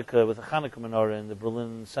Hanukkah with a Hanukkah menorah in the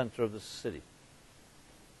Berlin center of the city.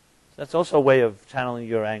 So that's also a way of channeling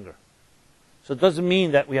your anger. So it doesn't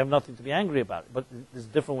mean that we have nothing to be angry about, but there's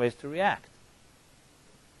different ways to react.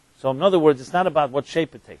 So in other words, it's not about what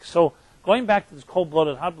shape it takes. So going back to this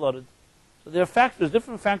cold-blooded, hot-blooded, so there are factors,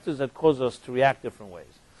 different factors that cause us to react different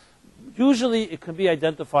ways. Usually it can be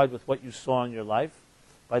identified with what you saw in your life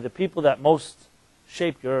by the people that most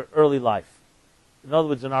shaped your early life. In other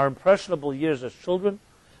words, in our impressionable years as children,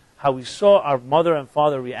 how we saw our mother and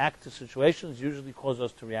father react to situations usually cause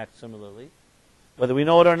us to react similarly, whether we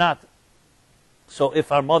know it or not. So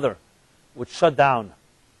if our mother would shut down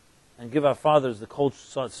and give our fathers the cold,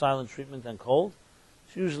 silent treatment and cold,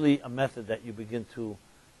 it's usually a method that you begin to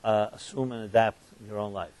assume and adapt in your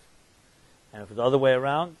own life. And if it's the other way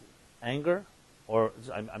around, anger, or,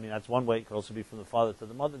 I mean, that's one way. It could also be from the father to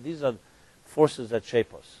the mother. These are forces that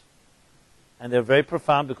shape us. And they're very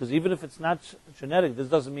profound, because even if it's not genetic, this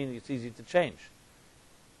doesn't mean it's easy to change.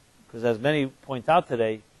 Because as many point out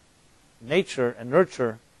today, nature and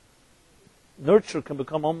nurture can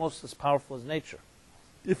become almost as powerful as nature.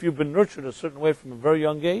 If you've been nurtured a certain way from a very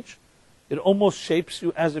young age, it almost shapes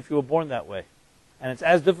you as if you were born that way. And it's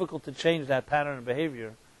as difficult to change that pattern of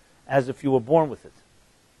behavior as if you were born with it.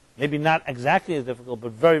 Maybe not exactly as difficult,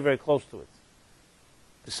 but very, very close to it.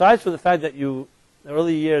 Besides for the fact that you, in the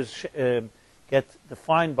early years, get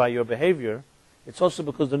defined by your behavior, it's also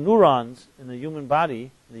because the neurons in the human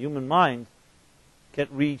body, in the human mind,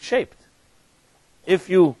 get reshaped. If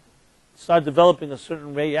you start developing a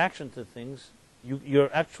certain reaction to things, your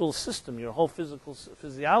actual system, your whole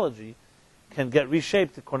physiology, can get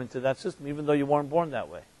reshaped according to that system, even though you weren't born that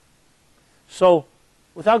way. So,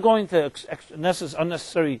 without going to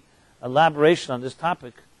unnecessary elaboration on this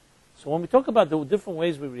topic, so when we talk about the different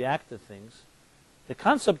ways we react to things, the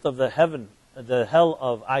concept of the hell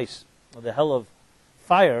of ice, or the hell of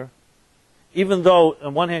fire, even though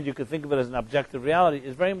on one hand you could think of it as an objective reality,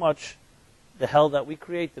 is very much the hell that we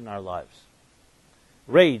create in our lives.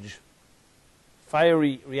 Rage,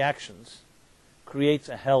 fiery reactions, creates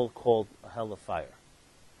a hell called a hell of fire.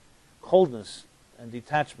 Coldness and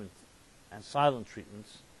detachment and silent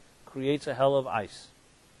treatments creates a hell of ice.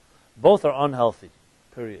 Both are unhealthy,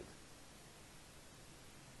 period.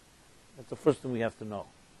 That's the first thing we have to know.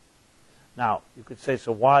 Now, you could say,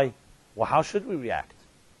 so why? Well, how should we react?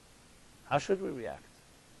 How should we react?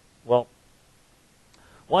 Well,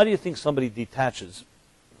 why do you think somebody detaches?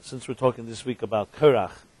 Since we're talking this week about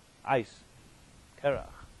Korach, ice, Korach.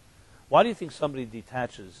 Why do you think somebody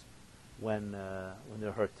detaches when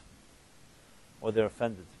they're hurt or they're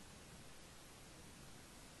offended?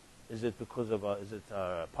 Is it because of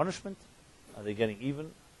punishment? Are they getting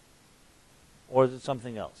even? Or is it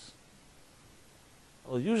something else?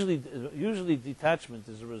 Well, usually detachment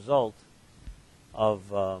is a result of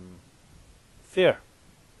fear.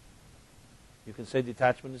 You can say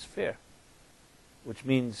detachment is fear, which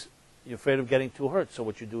means you're afraid of getting too hurt. So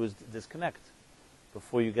what you do is disconnect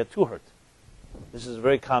before you get too hurt. This is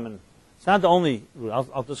very common. It's not the only root.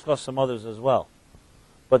 I'll discuss some others as well.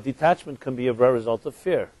 But detachment can be a result of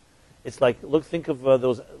fear. It's like, think of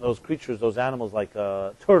those creatures, those animals, like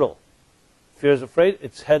a turtle. Fear is afraid,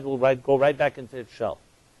 its head will go right back into its shell.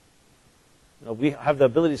 We have the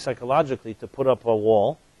ability psychologically to put up a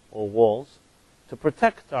wall or walls to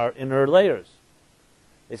protect our inner layers.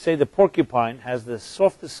 They say the porcupine has the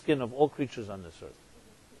softest skin of all creatures on this earth.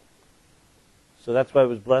 So that's why it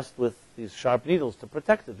was blessed with these sharp needles to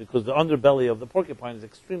protect it, because the underbelly of the porcupine is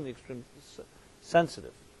extremely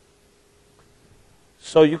sensitive.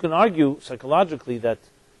 So you can argue psychologically that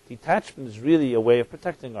detachment is really a way of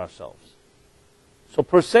protecting ourselves. So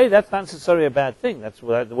per se, that's not necessarily a bad thing. That's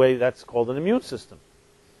the way that's called an immune system.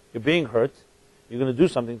 You're being hurt, you're going to do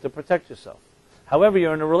something to protect yourself. However,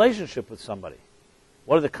 you're in a relationship with somebody.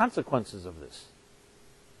 What are the consequences of this?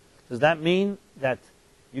 Does that mean that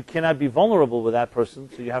you cannot be vulnerable with that person,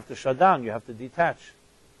 so you have to shut down, you have to detach?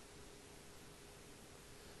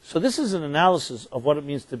 So this is an analysis of what it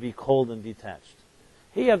means to be cold and detached.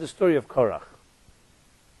 Here you have the story of Korach.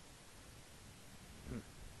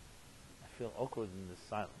 I feel awkward in this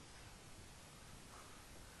silence.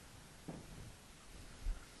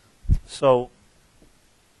 So,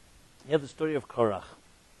 you have the story of Korach.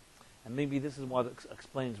 And maybe this is what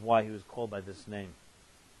explains why he was called by this name.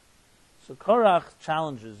 So Korach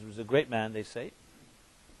challenges, he was a great man, they say.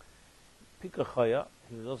 Pikachoya,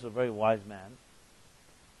 he was also a very wise man.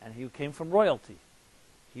 And he came from royalty.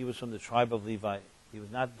 He was from the tribe of Levi. He was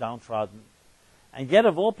not downtrodden. And yet,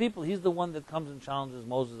 of all people, he's the one that comes and challenges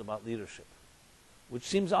Moses about leadership, which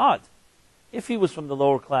seems odd. If he was from the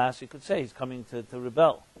lower class, you could say he's coming to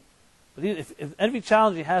rebel. But if every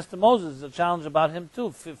challenge he has to Moses is a challenge about him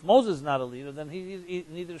too. If Moses is not a leader, then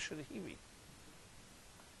neither should he be.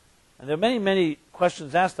 And there are many, many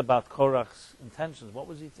questions asked about Korach's intentions. What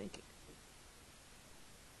was he thinking?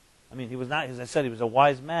 I mean, he was not, as I said, he was a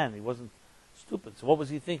wise man. He wasn't stupid. So what was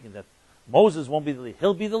he thinking? That Moses won't be the leader.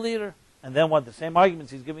 He'll be the leader. And then what? The same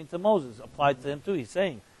arguments he's giving to Moses applied to him too. He's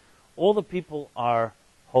saying, all the people are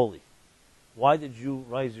holy. Why did you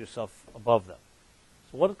raise yourself above them?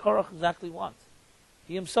 So what did Korach exactly want?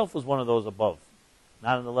 He himself was one of those above.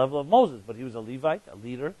 Not on the level of Moses, but he was a Levite, a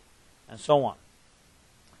leader, and so on.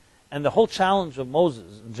 And the whole challenge of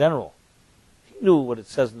Moses in general, he knew what it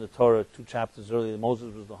says in the Torah 2 chapters earlier, that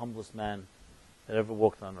Moses was the humblest man that ever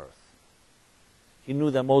walked on earth. He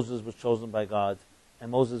knew that Moses was chosen by God,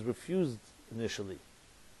 and Moses refused initially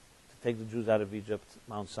to take the Jews out of Egypt,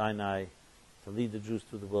 Mount Sinai, to lead the Jews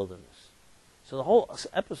through the wilderness. So the whole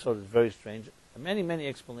episode is very strange, and many, many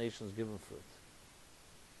explanations given for it.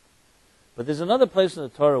 But there's another place in the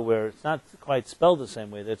Torah where it's not quite spelled the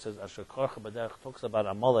same way. That says, Asher Korach B'derech, talks about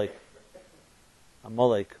Amalek.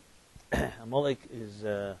 Amalek is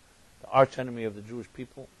the arch enemy of the Jewish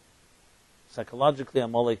people. Psychologically,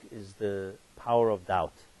 Amalek is the power of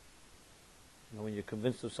doubt. When you're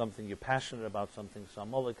convinced of something, you're passionate about something. So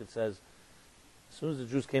Amalek, it says, as soon as the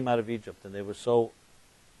Jews came out of Egypt and they were so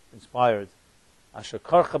inspired, Asher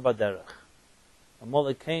Korach B'derech,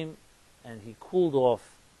 Amalek came and he cooled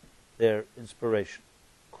off their inspiration.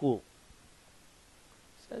 Cool.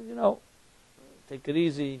 He said, take it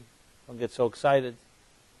easy, don't get so excited.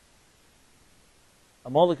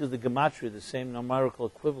 Amalek is the gematria, the same numerical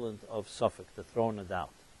equivalent of suffix, the thrown a doubt.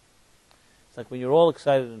 It's like when you're all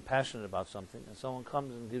excited and passionate about something, and someone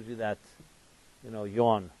comes and gives you that,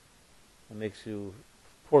 yawn, and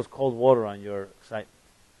pours cold water on your excitement.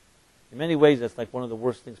 In many ways, that's like one of the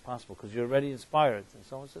worst things possible, because you're already inspired, and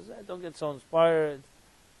someone says, don't get so inspired.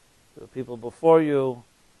 there were people before you,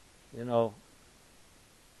 you know,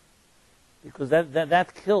 because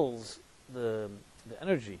that kills the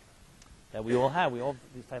energy that we all have. We all have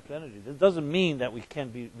these types of energy. This doesn't mean that we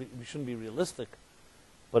shouldn't be realistic,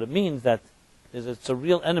 but it means that it's a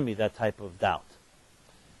real enemy, that type of doubt.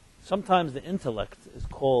 Sometimes the intellect is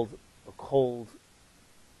called the cold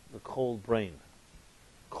brain,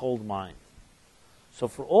 cold mind. So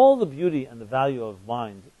for all the beauty and the value of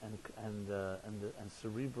mind and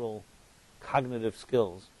cerebral cognitive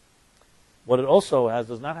skills, what it also has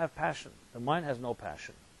does not have passion. The mind has no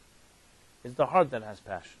passion. It's the heart that has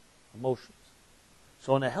passion, emotions.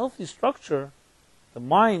 So in a healthy structure, the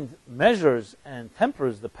mind measures and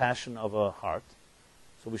tempers the passion of a heart.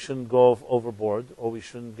 So we shouldn't go overboard, or we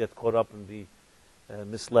shouldn't get caught up and be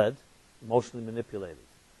misled, emotionally manipulated.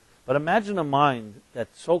 But imagine a mind that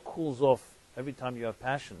so cools off every time you have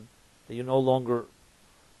passion that you no longer,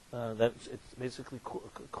 that it's basically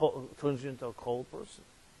turns you into a cold person.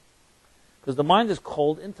 Because the mind is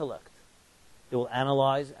cold intellect. It will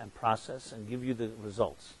analyze and process and give you the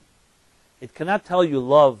results. It cannot tell you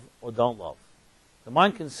love or don't love. The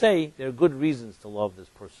mind can say there are good reasons to love this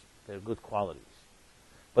person. There are good qualities.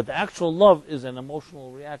 But the actual love is an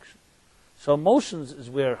emotional reaction. So emotions is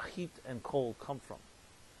where heat and cold come from.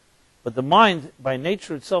 But the mind, by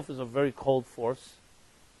nature itself, is a very cold force,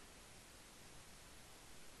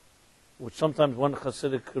 which sometimes one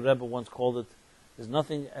Hasidic Rebbe once called it, is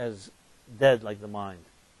nothing as dead like the mind.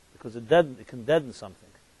 Because it can deaden something.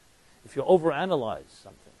 If you overanalyze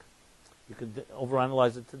something, you can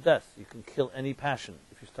overanalyze it to death. You can kill any passion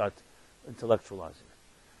if you start intellectualizing it.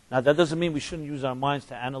 Now, that doesn't mean we shouldn't use our minds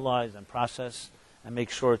to analyze and process and make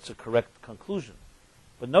sure it's a correct conclusion.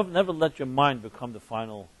 But never let your mind become the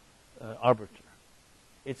final arbiter.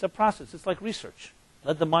 It's a process. It's like research.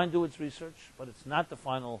 Let the mind do its research, but it's not the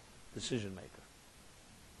final decision maker.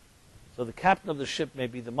 So the captain of the ship may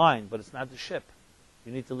be the mind, but it's not the ship.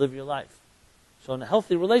 You need to live your life. So in a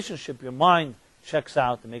healthy relationship, your mind checks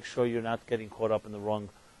out to make sure you're not getting caught up in the wrong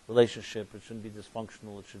relationship. It shouldn't be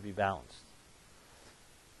dysfunctional. It should be balanced.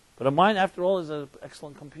 But a mind, after all, is an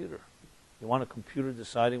excellent computer. You want a computer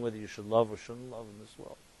deciding whether you should love or shouldn't love in this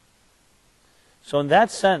world. So in that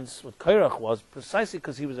sense, what Korach was, precisely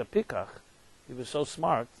because he was a pikach, he was so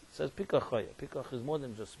smart, it says pikach chaya. Pikach is more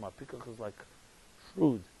than just smart. Pikach is like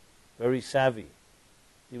shrewd, very savvy.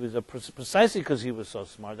 He was precisely because he was so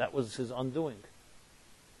smart, that was his undoing.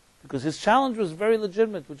 Because his challenge was very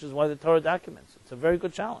legitimate, which is why the Torah documents. It's a very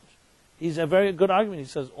good challenge. He's a very good argument. He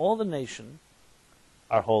says, all the nation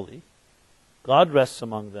are holy. God rests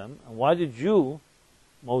among them. And why did you,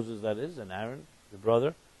 Moses that is, and Aaron, the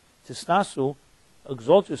brother, tisnasu,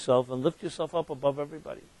 exalt yourself and lift yourself up above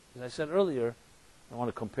everybody? As I said earlier, I want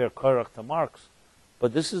to compare Korach to Marx,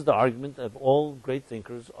 but this is the argument of all great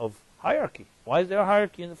thinkers of hierarchy. Why is there a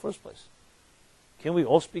hierarchy in the first place? Can we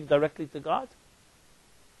all speak directly to God?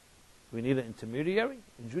 Do we need an intermediary?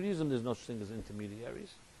 In Judaism, there's no such thing as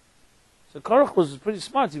intermediaries. So Korach was pretty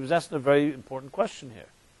smart. He was asking a very important question here.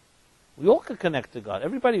 We all could connect to God.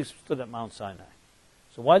 Everybody stood at Mount Sinai.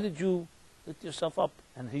 So why did you lift yourself up?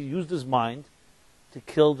 And he used his mind to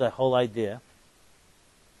kill the whole idea.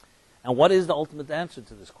 And what is the ultimate answer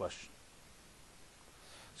to this question?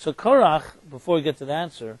 So Korach, before we get to the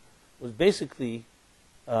answer, was basically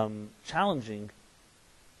challenging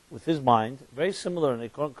with his mind, very similar, and they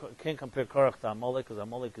can't compare Korach to Amalek, because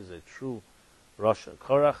Amalek is a true Russia.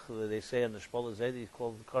 Korach, they say in the Shpola Zayda, he's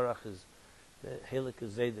called Korach, is the Helik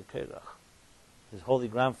Zayda Korach, his holy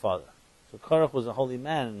grandfather. So Korach was a holy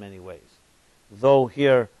man in many ways. Though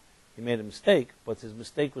here he made a mistake, but his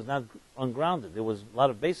mistake was not ungrounded. There was a lot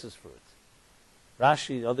of basis for it.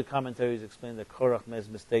 Rashi, other commentaries explain that Korach's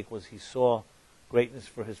mistake was he saw greatness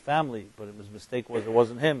for his family, but his mistake was it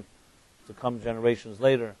wasn't him, to come generations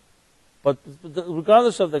later. But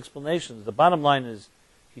regardless of the explanations, the bottom line is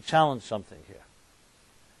he challenged something here.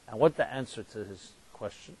 And what the answer to his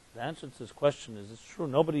question? The answer to his question is, it's true,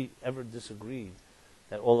 nobody ever disagreed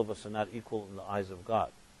that all of us are not equal in the eyes of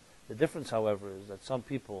God. The difference, however, is that some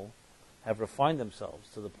people have refined themselves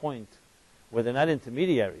to the point where they're not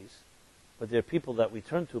intermediaries, but they're people that we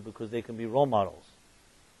turn to because they can be role models.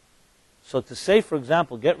 So to say, for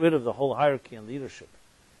example, get rid of the whole hierarchy and leadership.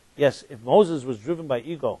 Yes, if Moses was driven by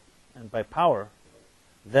ego and by power,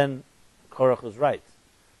 then Korach was right.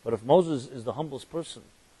 But if Moses is the humblest person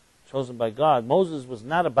chosen by God, Moses was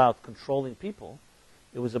not about controlling people.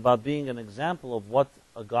 It was about being an example of what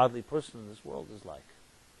a godly person in this world is like.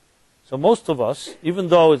 So most of us, even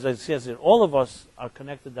though, as I said, all of us are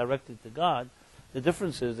connected directly to God, the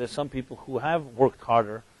difference is there's some people who have worked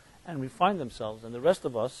harder and refined themselves, and the rest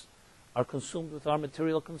of us are consumed with our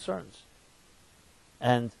material concerns.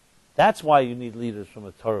 And that's why you need leaders from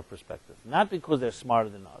a Torah perspective. Not because they're smarter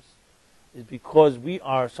than us. It's because we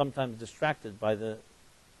are sometimes distracted by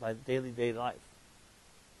daily life.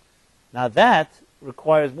 Now that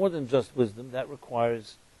requires more than just wisdom. That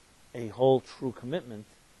requires a whole true commitment,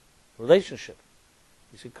 relationship.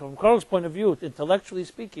 You see, from Korach's point of view, intellectually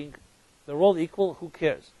speaking, they're all equal, who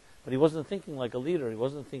cares? But he wasn't thinking like a leader. He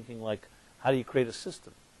wasn't thinking like, how do you create a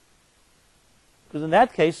system? Because in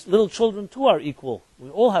that case, little children too are equal. We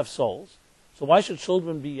all have souls. So why should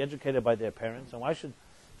children be educated by their parents? And why should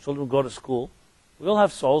children go to school? We all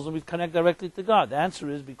have souls and we connect directly to God. The answer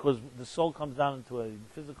is because the soul comes down into a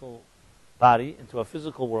physical body, into a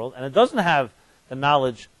physical world, and it doesn't have the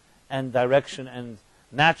knowledge and direction and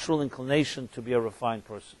natural inclination to be a refined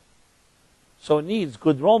person. So it needs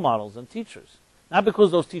good role models and teachers. Not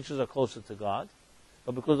because those teachers are closer to God,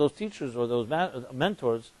 but because those teachers or those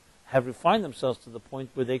mentors have refined themselves to the point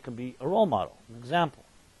where they can be a role model, an example.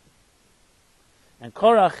 And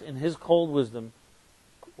Korach, in his cold wisdom,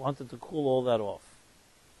 wanted to cool all that off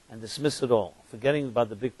and dismiss it all, forgetting about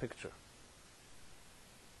the big picture.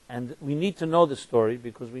 And we need to know the story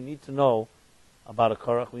because we need to know about a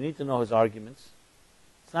Korach. We need to know his arguments.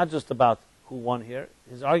 It's not just about who won here.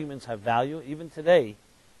 His arguments have value. Even today,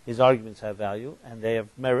 his arguments have value and they have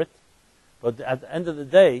merit. But at the end of the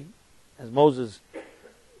day, as Moses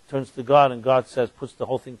turns to God and God says, puts the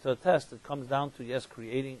whole thing to a test, it comes down to, yes,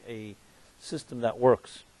 creating a system that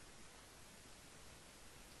works.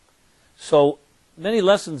 So many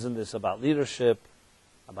lessons in this about leadership,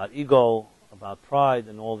 about ego, about pride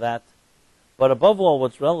and all that. But above all,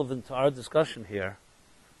 what's relevant to our discussion here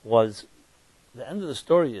was the end of the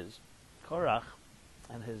story is Korach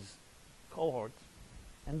and his cohort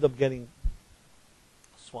end up getting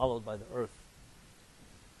swallowed by the earth.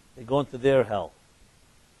 They go into their hell,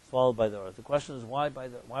 swallowed by the earth. The question is, why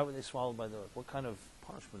were they swallowed by the earth? What kind of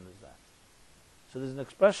punishment is that? So there's an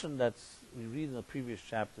expression that we read in the previous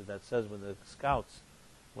chapter that says when the scouts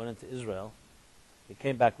went into Israel, they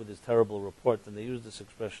came back with this terrible report, and they used this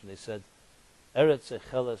expression. They said, Eretz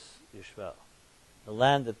Echeles Yishvel, the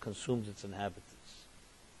land that consumes its inhabitants.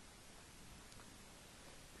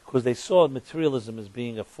 Because they saw materialism as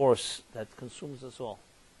being a force that consumes us all.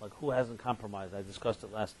 Like, who hasn't compromised? I discussed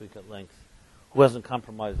it last week at length. Who hasn't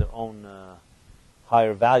compromised their own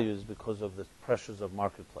higher values because of the pressures of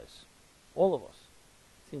marketplace? All of us.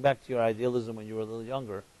 Think back to your idealism when you were a little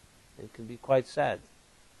younger. It can be quite sad.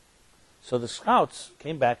 So the scouts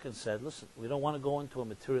came back and said, listen, we don't want to go into a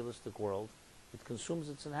materialistic world. It consumes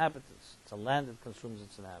its inhabitants. It's a land that consumes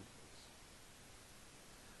its inhabitants.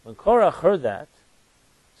 When Korach heard that,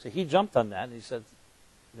 so he jumped on that and he said,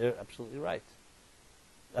 they're absolutely right.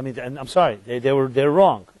 I mean, and I'm sorry, they're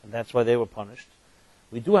wrong, and that's why they were punished.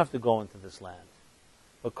 We do have to go into this land.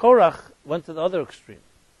 But Korach went to the other extreme.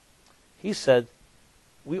 He said,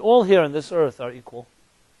 we all here on this earth are equal,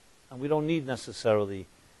 and we don't need necessarily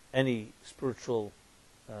any spiritual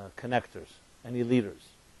connectors, any leaders.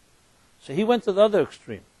 So he went to the other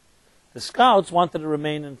extreme. The scouts wanted to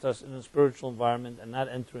remain in a spiritual environment and not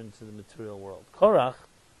enter into the material world. Korach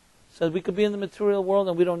said we could be in the material world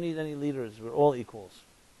and we don't need any leaders. We're all equals.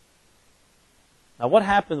 Now what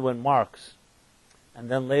happened when Marx and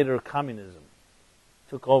then later communism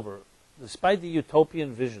took over, despite the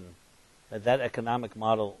utopian vision that economic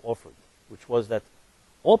model offered, which was that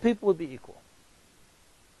all people would be equal.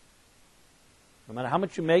 No matter how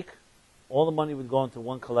much you make, all the money would go into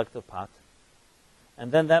one collective pot.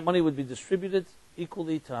 And then that money would be distributed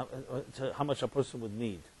equally to how much a person would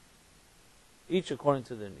need. Each according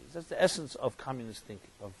to their needs. That's the essence of communist thinking,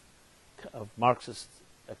 of Marxist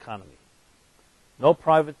economy. No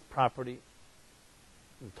private property.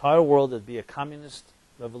 The entire world would be a communist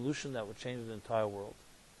revolution that would change the entire world.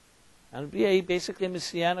 And it would be basically a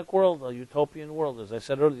messianic world, a utopian world, as I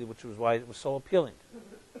said earlier, which was why it was so appealing.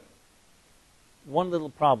 One little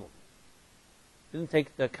problem. Didn't take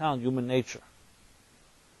into account human nature.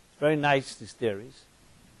 It's very nice, these theories.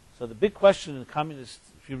 So the big question in communist,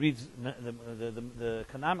 if you read the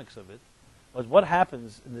economics of it, was what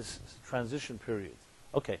happens in this transition period.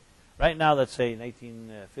 Okay, right now, let's say in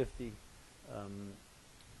 1850, you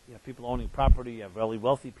have people owning property, you have really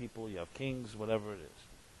wealthy people, you have kings, whatever it is.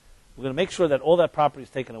 We're going to make sure that all that property is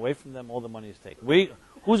taken away from them, all the money is taken.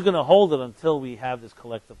 Who's going to hold it until we have this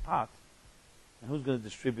collective pot? And who's going to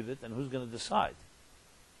distribute it, and who's going to decide?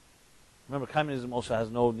 Remember, communism also has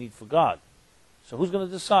no need for God. So who's going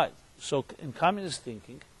to decide? So in communist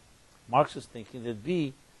thinking, Marxist thinking, there'd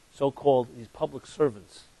be so-called these public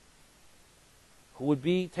servants who would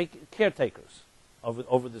be caretakers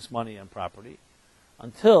over this money and property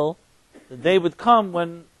until the day would come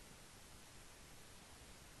when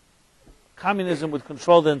communism would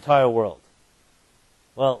control the entire world.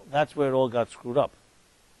 Well, that's where it all got screwed up.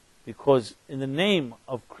 Because in the name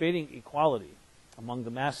of creating equality among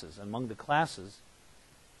the masses, among the classes,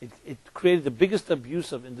 it created the biggest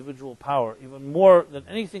abuse of individual power, even more than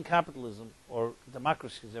anything capitalism or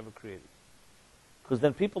democracy has ever created. Because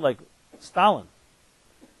then people like Stalin,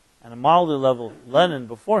 and a milder level Lenin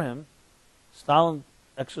before him, Stalin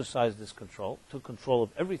exercised this control, took control of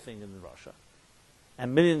everything in Russia,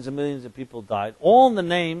 and millions of people died, all in the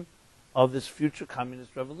name of this future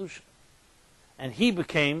communist revolution. And he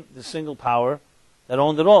became the single power that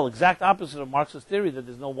owned it all. Exact opposite of Marxist theory that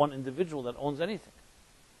there's no one individual that owns anything.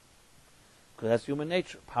 Because that's human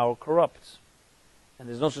nature. Power corrupts. And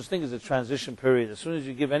there's no such thing as a transition period. As soon as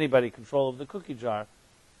you give anybody control of the cookie jar,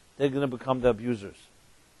 they're going to become the abusers.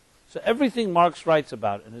 So everything Marx writes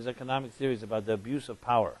about in his economic theories about the abuse of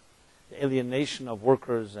power, the alienation of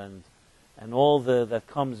workers and all that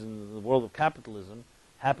comes in the world of capitalism,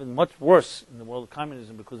 happened much worse in the world of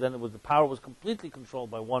communism, because then the power was completely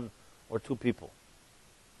controlled by one or two people,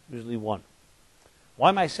 usually one. Why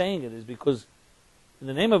am I saying it? Is because in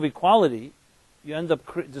the name of equality, you end up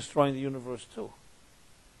destroying the universe too.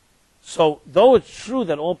 So, though it's true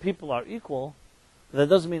that all people are equal, that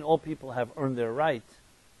doesn't mean all people have earned their right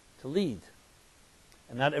to lead.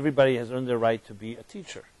 And not everybody has earned their right to be a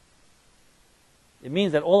teacher. It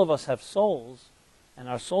means that all of us have souls, and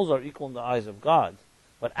our souls are equal in the eyes of God.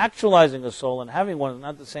 But actualizing a soul and having one is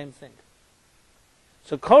not the same thing.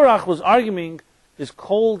 So Korach was arguing this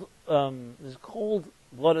cold-blooded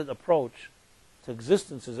approach to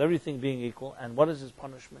existence as everything being equal, and what is his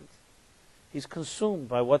punishment? He's consumed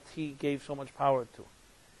by what he gave so much power to.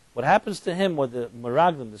 What happens to him, what the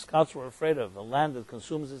Meraglim, the scouts were afraid of, the land that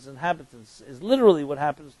consumes its inhabitants, is literally what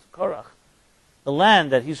happens to Korach. The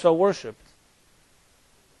land that he so worshipped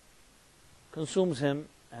consumes him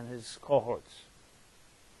and his cohorts.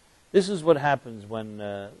 This is what happens when,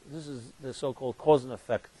 this is the so-called cause and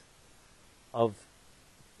effect of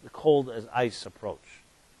the cold as ice approach.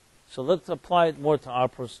 So let's apply it more to our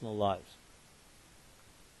personal lives.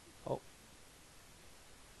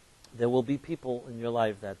 There will be people in your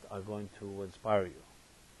life that are going to inspire you.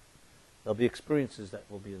 There'll be experiences that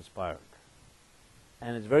will be inspiring.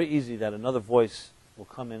 And it's very easy that another voice will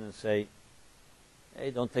come in and say,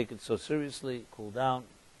 hey, don't take it so seriously, cool down.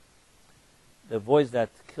 The voice that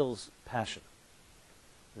kills passion,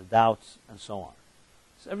 the doubts, and so on.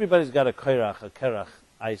 So everybody's got a kerach,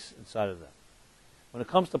 ice inside of them. When it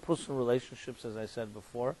comes to personal relationships, as I said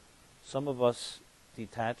before, some of us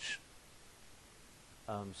detach,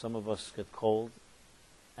 some of us get cold,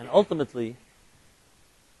 and ultimately,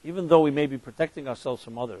 even though we may be protecting ourselves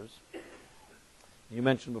from others, you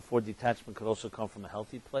mentioned before detachment could also come from a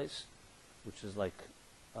healthy place, which is like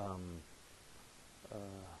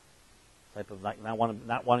type of like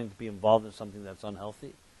not wanting to be involved in something that's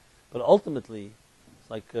unhealthy. But ultimately, it's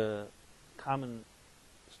like a common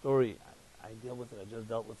story. I deal with it. I just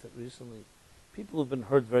dealt with it recently. People who've been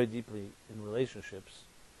hurt very deeply in relationships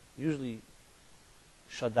usually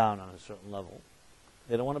shut down on a certain level.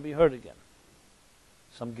 They don't want to be hurt again.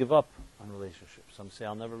 Some give up on relationships. Some say,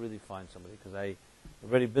 I'll never really find somebody because I've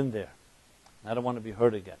already been there. I don't want to be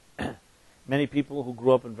hurt again. Many people who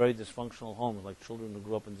grew up in very dysfunctional homes, like children who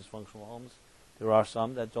grew up in dysfunctional homes, there are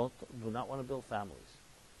some that do not want to build families.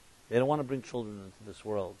 They don't want to bring children into this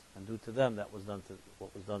world and do to them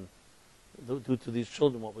do to these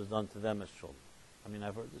children what was done to them as children. I mean,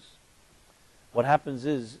 I've heard this. What happens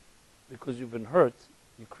is, because you've been hurt,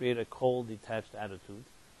 you create a cold, detached attitude,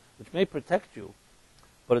 which may protect you,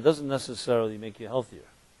 but it doesn't necessarily make you healthier.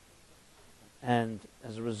 And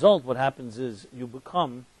as a result, what happens is you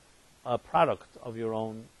become a product of your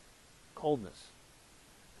own coldness.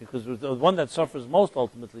 Because the one that suffers most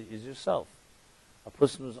ultimately is yourself. A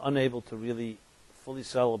person who's unable to really fully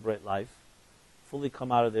celebrate life, fully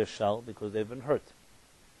come out of their shell because they've been hurt.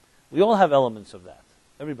 We all have elements of that.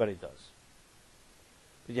 Everybody does.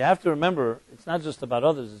 But you have to remember, it's not just about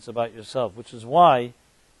others, it's about yourself, which is why,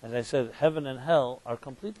 as I said, heaven and hell are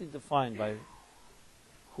completely defined by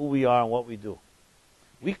who we are and what we do.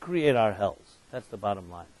 We create our hells. That's the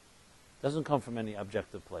bottom line. It doesn't come from any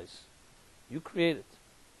objective place. You create it.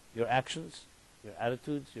 Your actions, your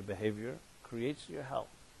attitudes, your behavior creates your hell.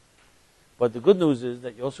 But the good news is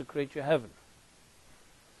that you also create your heaven.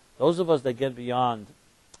 Those of us that get beyond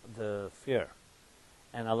the fear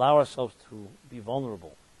and allow ourselves to be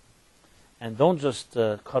vulnerable and don't just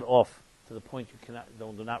cut off to the point you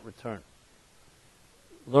do not return.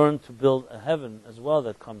 Learn to build a heaven as well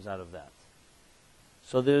that comes out of that.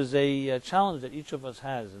 So there's a challenge that each of us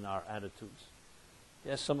has in our attitudes.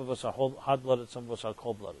 Yes, some of us are hot-blooded, some of us are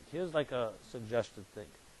cold-blooded. Here's like a suggested thing.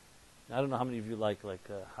 Now, I don't know how many of you like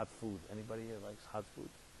hot food. Anybody here likes hot food?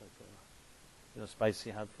 Like, spicy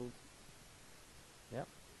hot food? Yeah,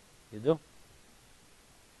 you do?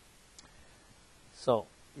 So,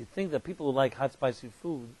 you think that people who like hot, spicy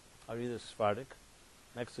food are either Sephardic,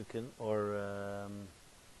 Mexican, or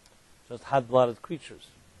just hot-blooded creatures.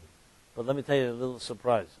 But let me tell you a little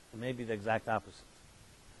surprise. It may be the exact opposite.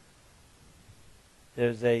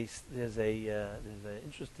 There's a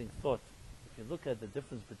interesting thought. If you look at the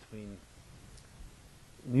difference between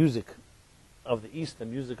music of the East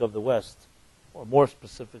and music of the West, or more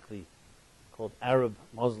specifically called Arab,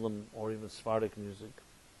 Muslim, or even Sephardic music,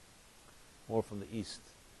 more from the East,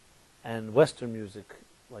 and Western music,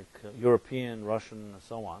 like European, Russian, and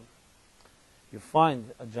so on, you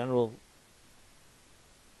find a general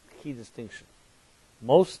key distinction.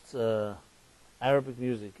 Most Arabic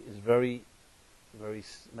music is very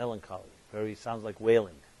melancholy, sounds like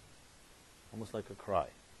wailing, almost like a cry.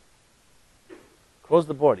 Across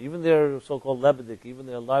the board, even their so-called lebedik, even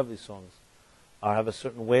their lively songs, have a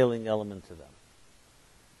certain wailing element to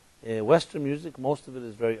them. Western music, most of it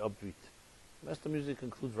is very upbeat. Western music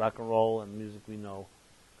includes rock and roll and music we know,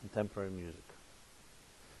 contemporary music.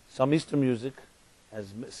 Some Eastern music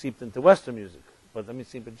has seeped into Western music, but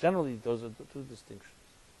generally those are the two distinctions.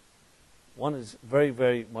 One is very,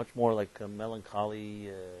 very much more like a melancholy,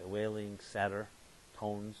 wailing, sadder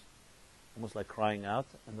tones, almost like crying out.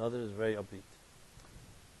 Another is very upbeat.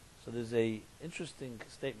 So there's a interesting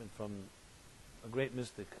statement from a great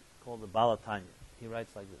mystic called the Baal Tanya. He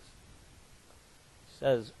writes like this. He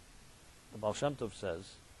says, the Baal Shem Tov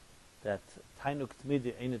says that tainuk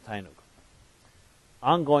tmidi ain't tainuk.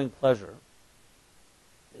 Ongoing pleasure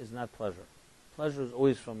is not pleasure. Pleasure is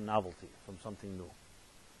always from novelty, from something new.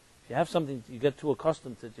 If you have something, you get too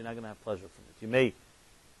accustomed to it, you're not going to have pleasure from it. You may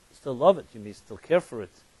still love it, you may still care for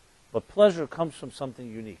it, but pleasure comes from something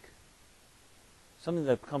unique. Something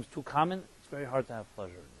that becomes too common, it's very hard to have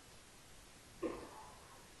pleasure in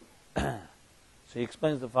it. So he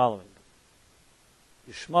explains the following.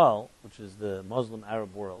 Ishmael, which is the Muslim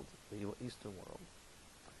Arab world, the Eastern world,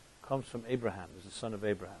 comes from Abraham, is the son of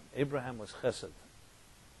Abraham. Abraham was chesed.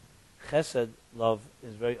 Chesed, love,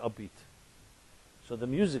 is very upbeat. So the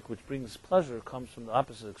music which brings pleasure comes from the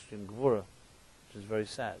opposite extreme, Gvura, which is very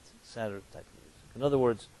sad, sadder type of music. In other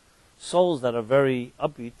words, souls that are very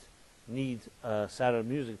upbeat need sadder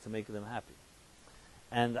music to make them happy.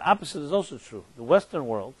 And the opposite is also true. The Western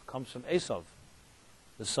world comes from Esav,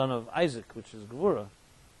 the son of Isaac, which is Gvura.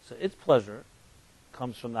 So its pleasure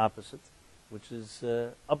comes from the opposite, which is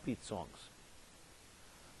upbeat songs.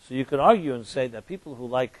 So you could argue and say that people who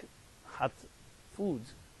like hot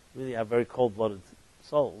foods really have very cold-blooded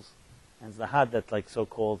souls, and it's the hot that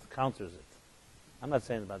so-called counters it. I'm not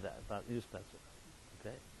saying about that, about you, Spencer.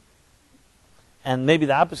 Okay? And maybe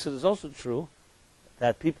the opposite is also true,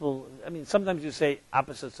 that people, sometimes you say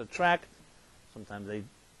opposites attract, sometimes they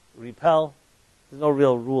repel. There's no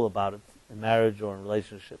real rule about it in marriage or in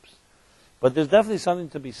relationships. But there's definitely something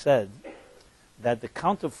to be said that the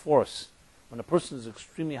counter force, when a person is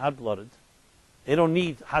extremely hot-blooded, they don't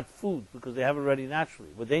need hot food because they have it already naturally.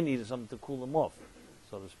 What they need is something to cool them off,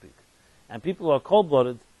 so to speak. And people who are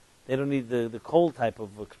cold-blooded, they don't need the cold type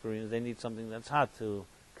of experience. They need something that's hot to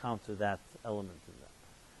counter that element in them.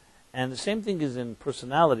 And the same thing is in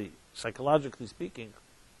personality, psychologically speaking.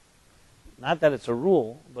 Not that it's a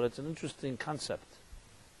rule, but it's an interesting concept.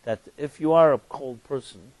 That if you are a cold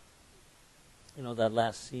person, that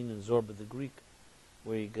last scene in Zorba the Greek,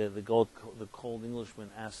 where you get the cold Englishman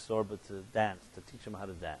asks Zorba to dance, to teach him how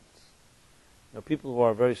to dance. People who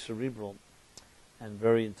are very cerebral and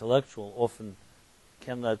very intellectual often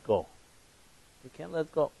can't let go. They can't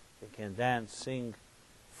let go. They can't dance, sing.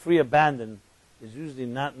 Free abandon is usually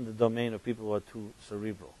not in the domain of people who are too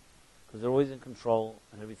cerebral, because they're always in control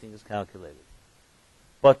and everything is calculated.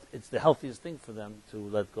 But it's the healthiest thing for them to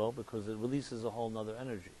let go because it releases a whole other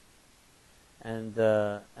energy. And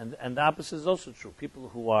the opposite is also true. People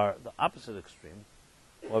who are the opposite extreme,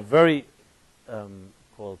 who are very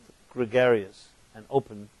called gregarious and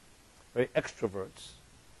open, very extroverts,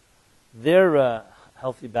 their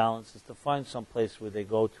healthy balance is to find some place where they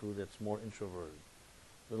go to that's more introverted,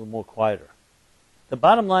 a little more quieter. The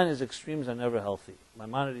bottom line is extremes are never healthy.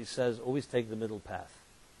 Maimonides says always take the middle path.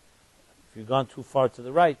 If you've gone too far to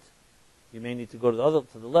the right, you may need to go to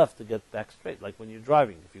the left to get back straight. Like when you're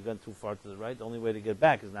driving, if you've gone too far to the right, the only way to get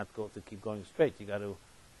back is not to keep going straight. You got to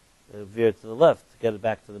veer to the left to get it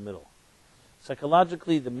back to the middle.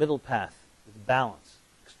 Psychologically, the middle path is balance.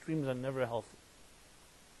 Extremes are never healthy.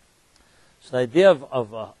 So the idea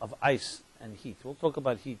of ice and heat. We'll talk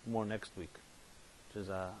about heat more next week, which is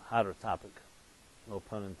a hotter topic, no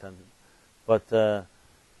pun intended. But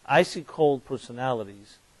icy cold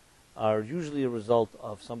personalities are usually a result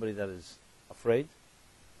of somebody that is afraid,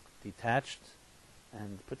 detached,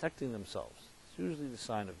 and protecting themselves. It's usually the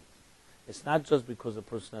sign of it. It's not just because a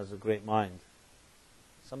person has a great mind.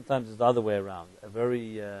 Sometimes it's the other way around. A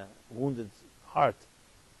very wounded heart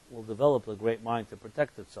will develop a great mind to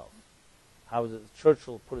protect itself. How is it?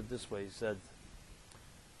 Churchill put it this way. He said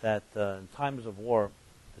that in times of war,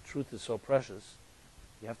 the truth is so precious,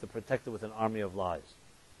 you have to protect it with an army of lies.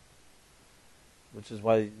 Which is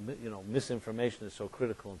why misinformation is so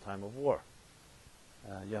critical in time of war.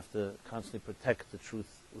 You have to constantly protect the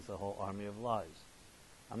truth with a whole army of lies.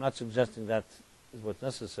 I'm not suggesting that is what's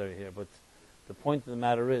necessary here, but the point of the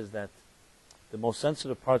matter is that the most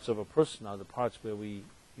sensitive parts of a person are the parts where we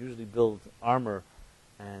usually build armor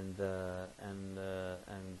and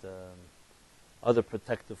other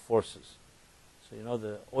protective forces. So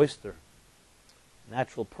the oyster,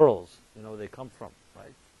 natural pearls, where they come from,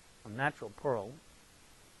 right? A natural pearl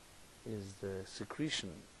is the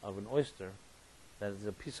secretion of an oyster that is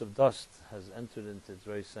a piece of dust has entered into its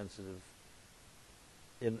very sensitive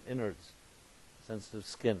innards, sensitive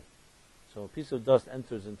skin. So a piece of dust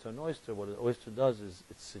enters into an oyster. What an oyster does is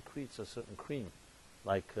it secretes a certain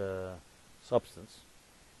cream-like substance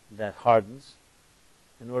that hardens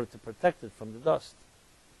in order to protect it from the dust.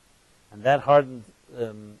 And that hardened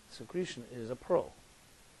secretion is a pearl.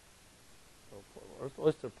 So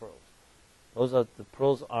oyster pearls. The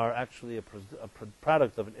pearls are actually a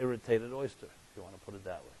product of an irritated oyster, if you want to put it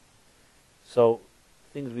that way. So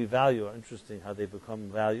things we value are interesting, how they become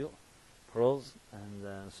value, pearls,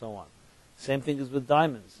 and so on. Same thing is with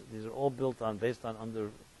diamonds. These are all based on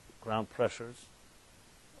underground pressures,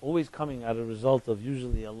 always coming as a result of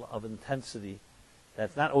usually of intensity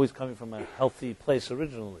that's not always coming from a healthy place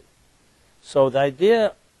originally. So the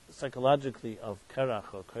idea psychologically of Korach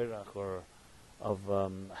or of a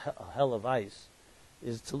hell of ice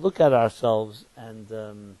is to look at ourselves and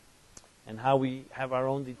how we have our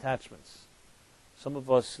own detachments. Some of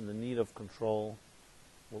us in the need of control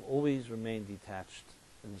will always remain detached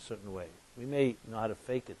in a certain way. We may know how to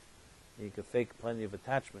fake it. You can fake plenty of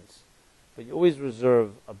attachments, but you always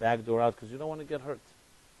reserve a back door out because you don't want to get hurt.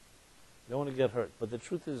 You don't want to get hurt. But the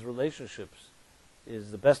truth is, relationships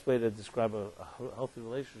is the best way to describe a healthy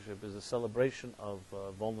relationship is a celebration of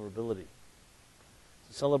vulnerability.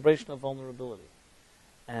 It's a celebration of vulnerability.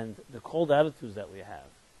 And the cold attitudes that we have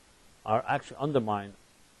are actually undermine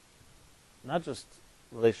not just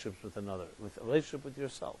relationships with another, with a relationship with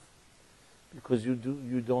yourself. Because you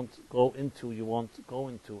won't go into,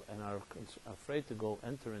 and are afraid to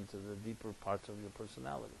enter into the deeper parts of your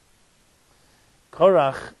personality.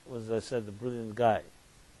 Korach was, as I said, a brilliant guy.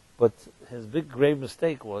 But his big grave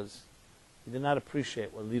mistake was he did not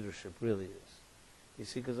appreciate what leadership really is. You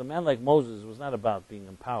see, because a man like Moses was not about being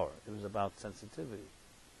in power. It was about sensitivity.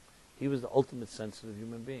 He was the ultimate sensitive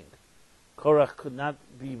human being. Korach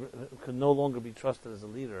could no longer be trusted as a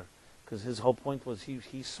leader because his whole point was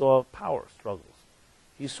he saw power struggles.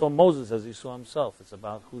 He saw Moses as he saw himself. It's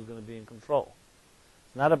about who's going to be in control.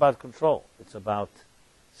 It's not about control. It's about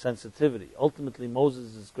sensitivity. Ultimately,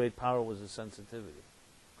 Moses' great power was his sensitivity.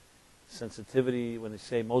 Sensitivity, when they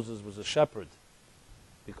say Moses was a shepherd,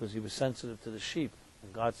 because he was sensitive to the sheep.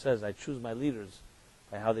 And God says, I choose my leaders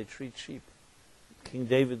by how they treat sheep. King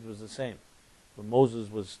David was the same. When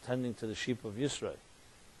Moses was tending to the sheep of Yisrael,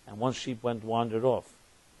 and one sheep wandered off,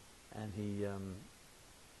 and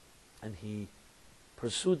he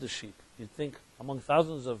pursued the sheep. You'd think among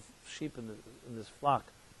thousands of sheep in this flock,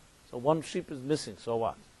 so one sheep is missing. So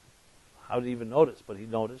what? How did he even notice? But he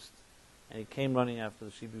noticed, and he came running after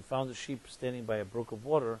the sheep. He found the sheep standing by a brook of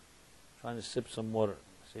water, trying to sip some water.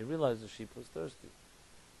 So he realized the sheep was thirsty,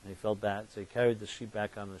 and he felt bad. So he carried the sheep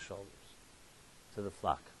back on his shoulders to the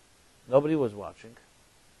flock. Nobody was watching.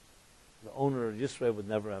 The owner of Yisrael would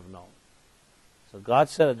never have known. So God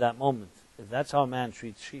said at that moment, if that's how a man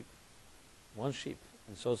treats sheep, one sheep,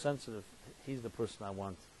 and so sensitive, he's the person I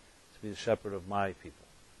want to be the shepherd of my people.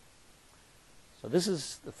 So this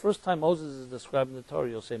is the first time Moses is described in the Torah.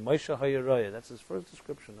 You'll say, Moshe Hayeroya. That's his first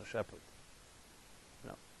description of shepherd.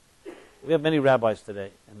 We have many rabbis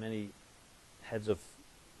today and many heads of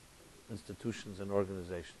institutions and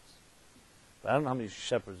organizations. But I don't know how many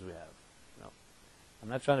shepherds we have. I'm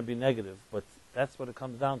not trying to be negative, but that's what it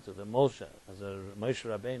comes down to. The Moshe, as a Moshe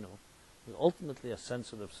Rabbeinu, was ultimately a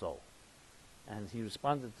sensitive soul. And he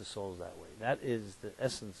responded to souls that way. That is the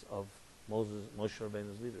essence of Moshe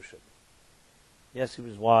Rabbeinu's leadership. Yes, he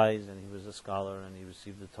was wise, and he was a scholar, and he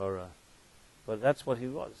received the Torah. But that's what he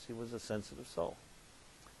was. He was a sensitive soul,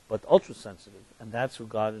 but ultra-sensitive, and that's who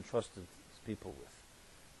God entrusted his people with.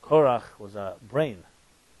 Korach was a brain.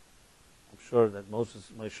 I'm sure that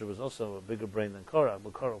Moshe was also a bigger brain than Korach,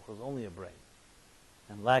 but Korach was only a brain,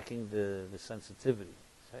 and lacking the sensitivity.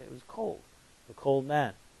 So it was cold, the cold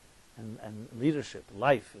man. And leadership,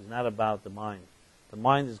 life, is not about the mind. The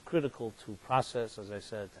mind is critical to process, as I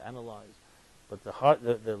said, to analyze. But the heart,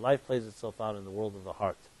 the life plays itself out in the world of the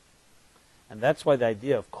heart. And that's why the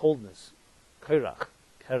idea of coldness, kerach,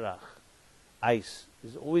 ice,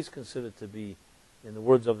 is always considered to be, in the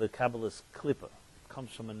words of the Kabbalist Klippa, it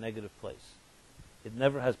comes from a negative place. It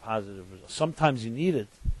never has positive results. Sometimes you need it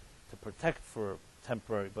to protect for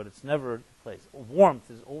temporary, but it's never a place. Warmth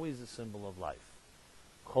is always a symbol of life.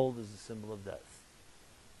 Cold is a symbol of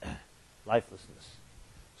death. Lifelessness.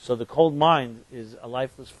 So the cold mind is a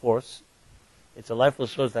lifeless force. It's a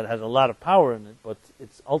lifeless force that has a lot of power in it, but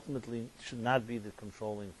it's ultimately should not be the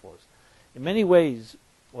controlling force. In many ways,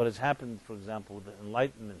 what has happened, for example, with the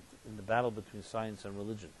Enlightenment in the battle between science and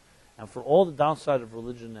religion, and for all the downside of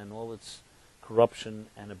religion and all its corruption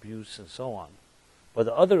and abuse and so on, but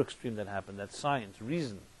the other extreme that happened, that science,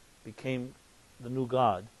 reason, became the new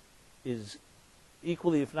God, is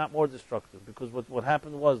equally, if not more, destructive. Because what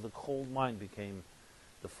happened was the cold mind became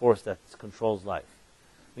the force that controls life.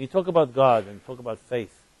 When you talk about God and talk about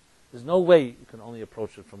faith, there's no way you can only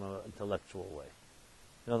approach it from an intellectual way.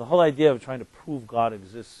 You know, the whole idea of trying to prove God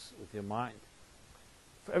exists with your mind.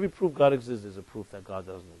 For every proof God exists, there's a proof that God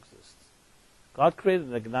doesn't exist. God created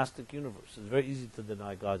an agnostic universe. It's very easy to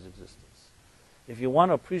deny God's existence. If you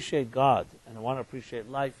want to appreciate God and want to appreciate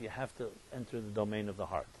life, you have to enter the domain of the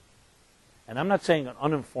heart. And I'm not saying an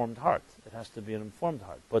uninformed heart. It has to be an informed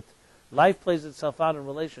heart. But life plays itself out in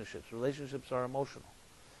relationships. Relationships are emotional.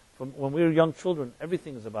 From when we were young children,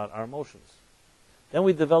 everything is about our emotions. Then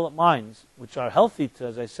we develop minds which are healthy to,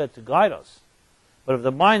 as I said, to guide us. But if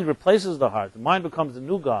the mind replaces the heart, the mind becomes the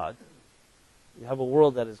new God, you have a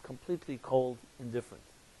world that is completely cold, indifferent.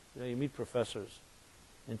 You know, you meet professors,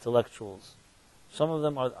 intellectuals. Some of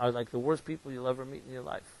them are like the worst people you'll ever meet in your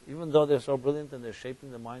life. Even though they're so brilliant and they're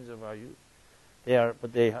shaping the minds of our youth. They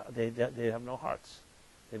have no hearts.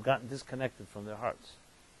 They've gotten disconnected from their hearts.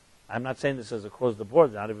 I'm not saying this as across the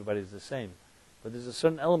board, not everybody's the same. But there's a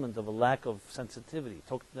certain element of a lack of sensitivity.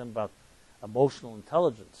 Talk to them about emotional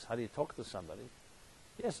intelligence. How do you talk to somebody?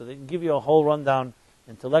 Yeah, so they can give you a whole rundown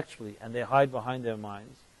intellectually, and they hide behind their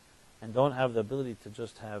minds and don't have the ability to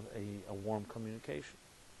just have a warm communication.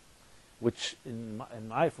 Which,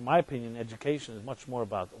 from my opinion, education is much more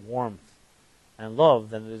about warmth and love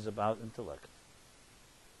than it is about intellect.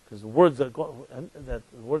 Because the words that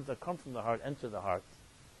come from the heart enter the heart.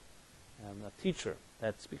 And a teacher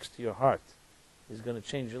that speaks to your heart is going to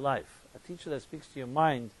change your life. A teacher that speaks to your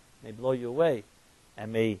mind may blow you away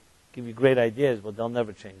and may give you great ideas, but they'll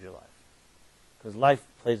never change your life. Because life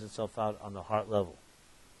plays itself out on the heart level.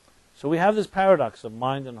 So we have this paradox of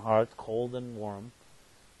mind and heart, cold and warm,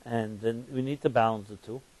 and then we need to balance the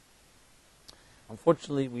two.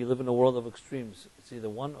 Unfortunately, we live in a world of extremes. It's either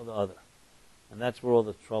one or the other. And that's where all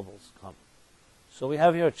the troubles come. So we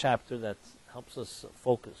have here a chapter that helps us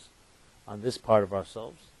focus on this part of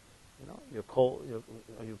ourselves. You know, you're cold.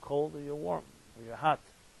 Are you cold or you're warm? Or you're hot?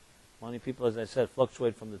 Many people, as I said,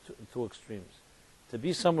 fluctuate from the two extremes. To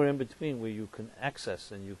be somewhere in between where you can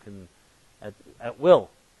access and you can, at will,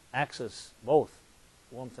 access both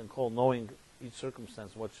warmth and cold, knowing each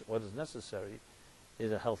circumstance what is necessary,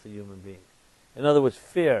 is a healthy human being. In other words,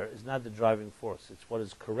 fear is not the driving force. It's what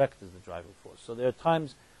is correct is the driving force. So there are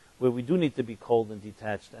times where we do need to be cold and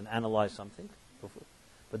detached and analyze something.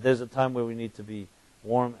 But there's a time where we need to be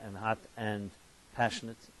warm and hot and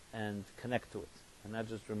passionate and connect to it and not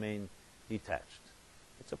just remain detached.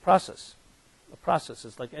 It's a process. A process.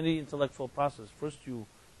 It's like any intellectual process. First you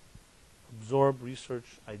absorb research,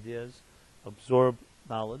 ideas, absorb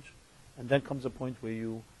knowledge, and then comes a point where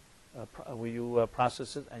you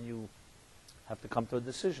process it and you have to come to a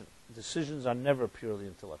decision. Decisions are never purely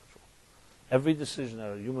intellectual. Every decision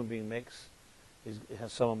that a human being makes it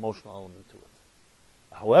has some emotional element to it.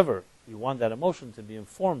 However, you want that emotion to be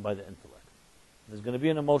informed by the intellect. There's going to be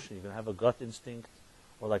an emotion. You're going to have a gut instinct,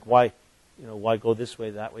 or like why go this way,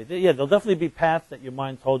 that way. There'll definitely be paths that your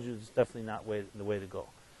mind told you is definitely not the way to go.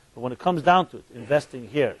 But when it comes down to it, investing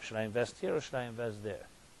here, should I invest here or should I invest there?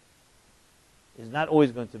 Is not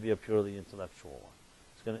always going to be a purely intellectual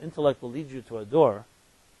one. Intellect will lead you to a door,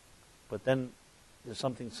 but then there's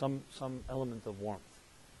some element of warmth.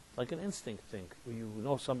 Like an instinct thing, where you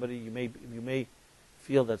know somebody, you may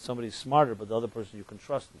feel that somebody's smarter, but the other person you can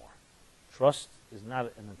trust more. Trust is not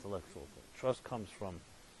an intellectual thing. Trust comes from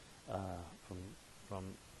from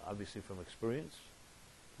obviously from experience.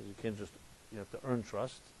 You can't just, you have to earn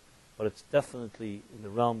trust, but it's definitely in the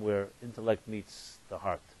realm where intellect meets the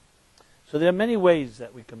heart. So there are many ways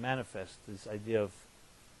that we can manifest this idea of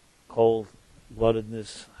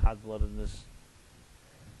cold-bloodedness, hot-bloodedness.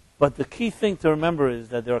 But the key thing to remember is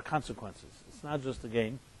that there are consequences. It's not just a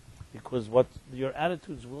game, because what your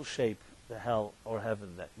attitudes will shape the hell or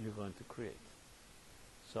heaven that you're going to create.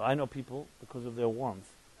 So I know people, because of their warmth,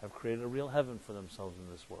 have created a real heaven for themselves in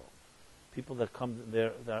this world. People that come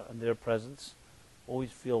in their presence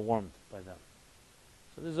always feel warmed by them.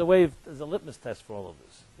 So there's a litmus test for all of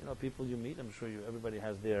this. You know, people you meet, I'm sure everybody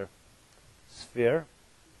has their sphere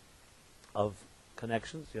of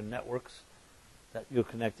connections, your networks that you're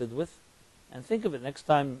connected with. And think of it, next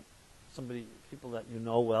time people that you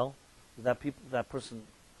know well, does that person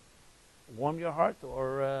warm your heart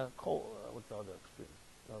or cold? What's the other extreme?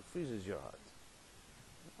 It freezes your heart.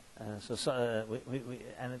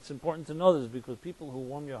 And it's important to know this, because people who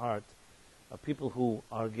warm your heart are people who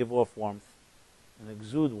give off warmth and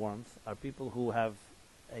exude warmth, are people who have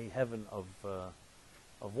a heaven of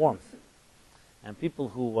warmth. And people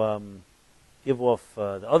who give off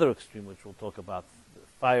the other extreme, which we'll talk about, the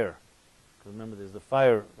fire. Because remember, there's the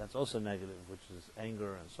fire that's also negative, which is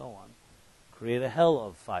anger and so on. Create a hell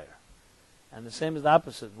of fire. And the same is the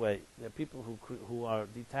opposite way. There are people who are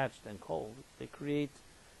detached and cold. They create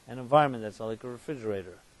an environment that's like a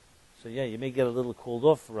refrigerator. So yeah, you may get a little cooled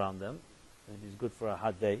off around them. Maybe it's good for a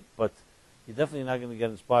hot day, but you're definitely not going to get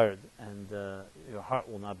inspired, and your heart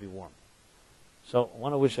will not be warm. So I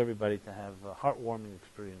want to wish everybody to have heartwarming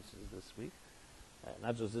experiences this week.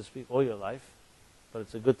 Not just this week, all your life, but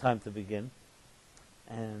it's a good time to begin.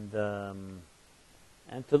 And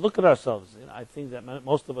to look at ourselves. You know, I think that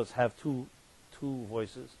most of us have two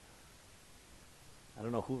voices. I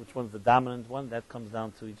don't know which one's the dominant one. That comes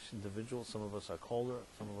down to each individual. Some of us are colder.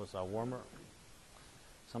 Some of us are warmer.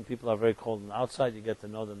 Some people are very cold on the outside. You get to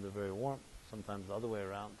know them, they're very warm. Sometimes the other way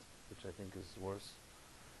around, which I think is worse.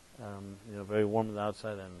 Very warm on the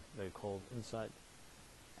outside and very cold inside.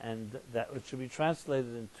 And that it should be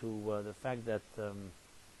translated into the fact that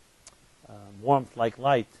warmth, like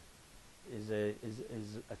light,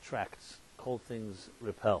 attracts. Cold things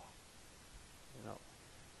repel.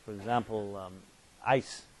 For example,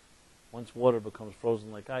 ice. Once water becomes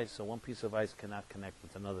frozen like ice, so one piece of ice cannot connect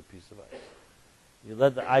with another piece of ice. You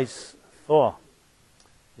let the ice thaw.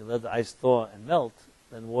 You let the ice thaw and melt,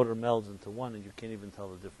 then water melds into one, and you can't even tell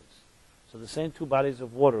the difference. So the same two bodies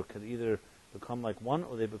of water could either become like one,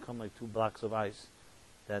 or they become like two blocks of ice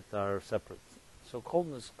that are separate. So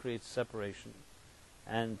coldness creates separation,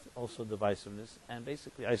 and also divisiveness, and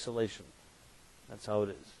basically isolation. That's how it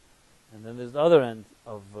is. And then there's the other end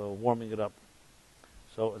of warming it up.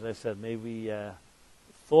 So as I said, may we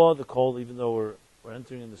thaw the cold, even though we're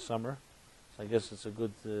entering in the summer. So I guess it's a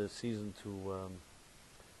good season to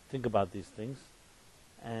think about these things.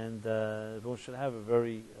 And everyone should have a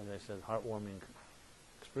very, as I said, heartwarming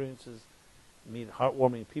experiences. Meet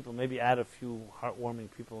heartwarming people. Maybe add a few heartwarming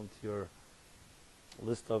people into your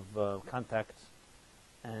list of contacts.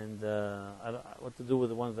 And what to do with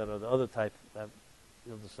the ones that are the other type, that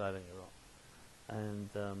you'll decide on your own.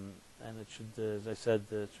 And it should, as I said,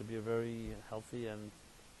 it should be a very healthy and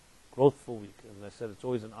growthful week. As I said, it's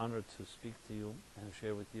always an honor to speak to you and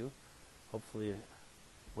share with you. Hopefully,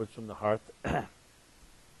 words from the heart. And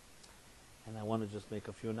I want to just make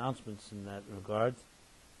a few announcements in that regard.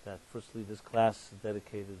 That firstly, this class is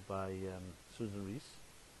dedicated by Susan Reese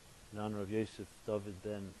in honor of Yosef David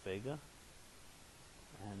Ben Fega.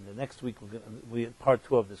 And the next week, we part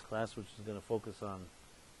 2 of this class, which is going to focus on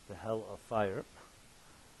the hell of fire.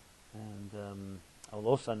 And I will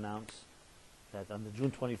also announce that on the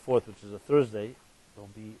June 24th, which is a Thursday, there will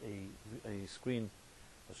be a screening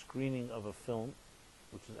of a film,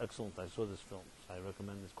 which is excellent. I saw this film, so I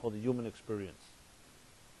recommend it. It's called The Human Experience.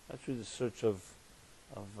 Actually, the search of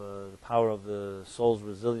the power of the soul's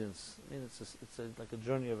resilience. I mean, it's like a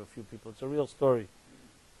journey of a few people. It's a real story.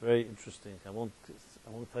 Very interesting. I won't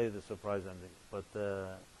tell you the surprise ending, but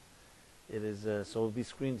it is. So it will be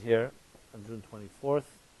screened here on June 24th.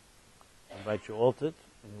 I invite you all to it,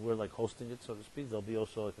 and we're like hosting it, so to speak. There'll be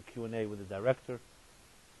also like a Q&A with the director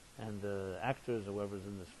and the actors or whoever's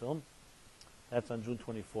in this film. That's on June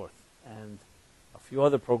 24th, and a few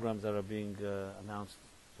other programs that are being announced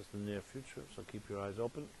just in the near future. So keep your eyes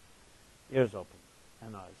open, ears open,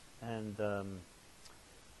 and eyes. And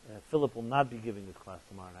Philip will not be giving this class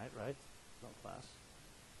tomorrow night, right? No class.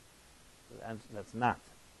 And that's not.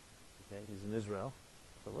 Okay, he's in Israel,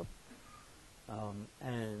 Philip.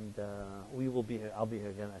 And we will be here. I'll be here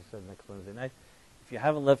again, I said, next Wednesday night. If you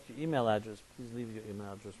haven't left your email address, please leave your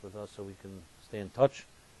email address with us so we can stay in touch.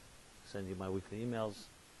 Send you my weekly emails,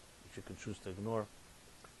 which you can choose to ignore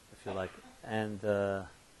if you like, and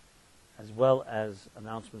as well as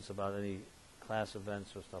announcements about any class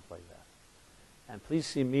events or stuff like that. And please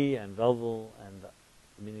see me and Velvel and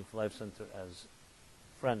the Meaningful Life Center as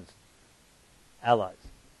friends, allies,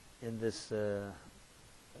 in this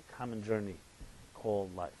common journey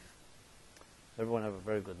called life. So everyone have a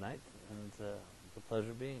very good night, and it's a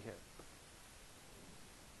pleasure being here.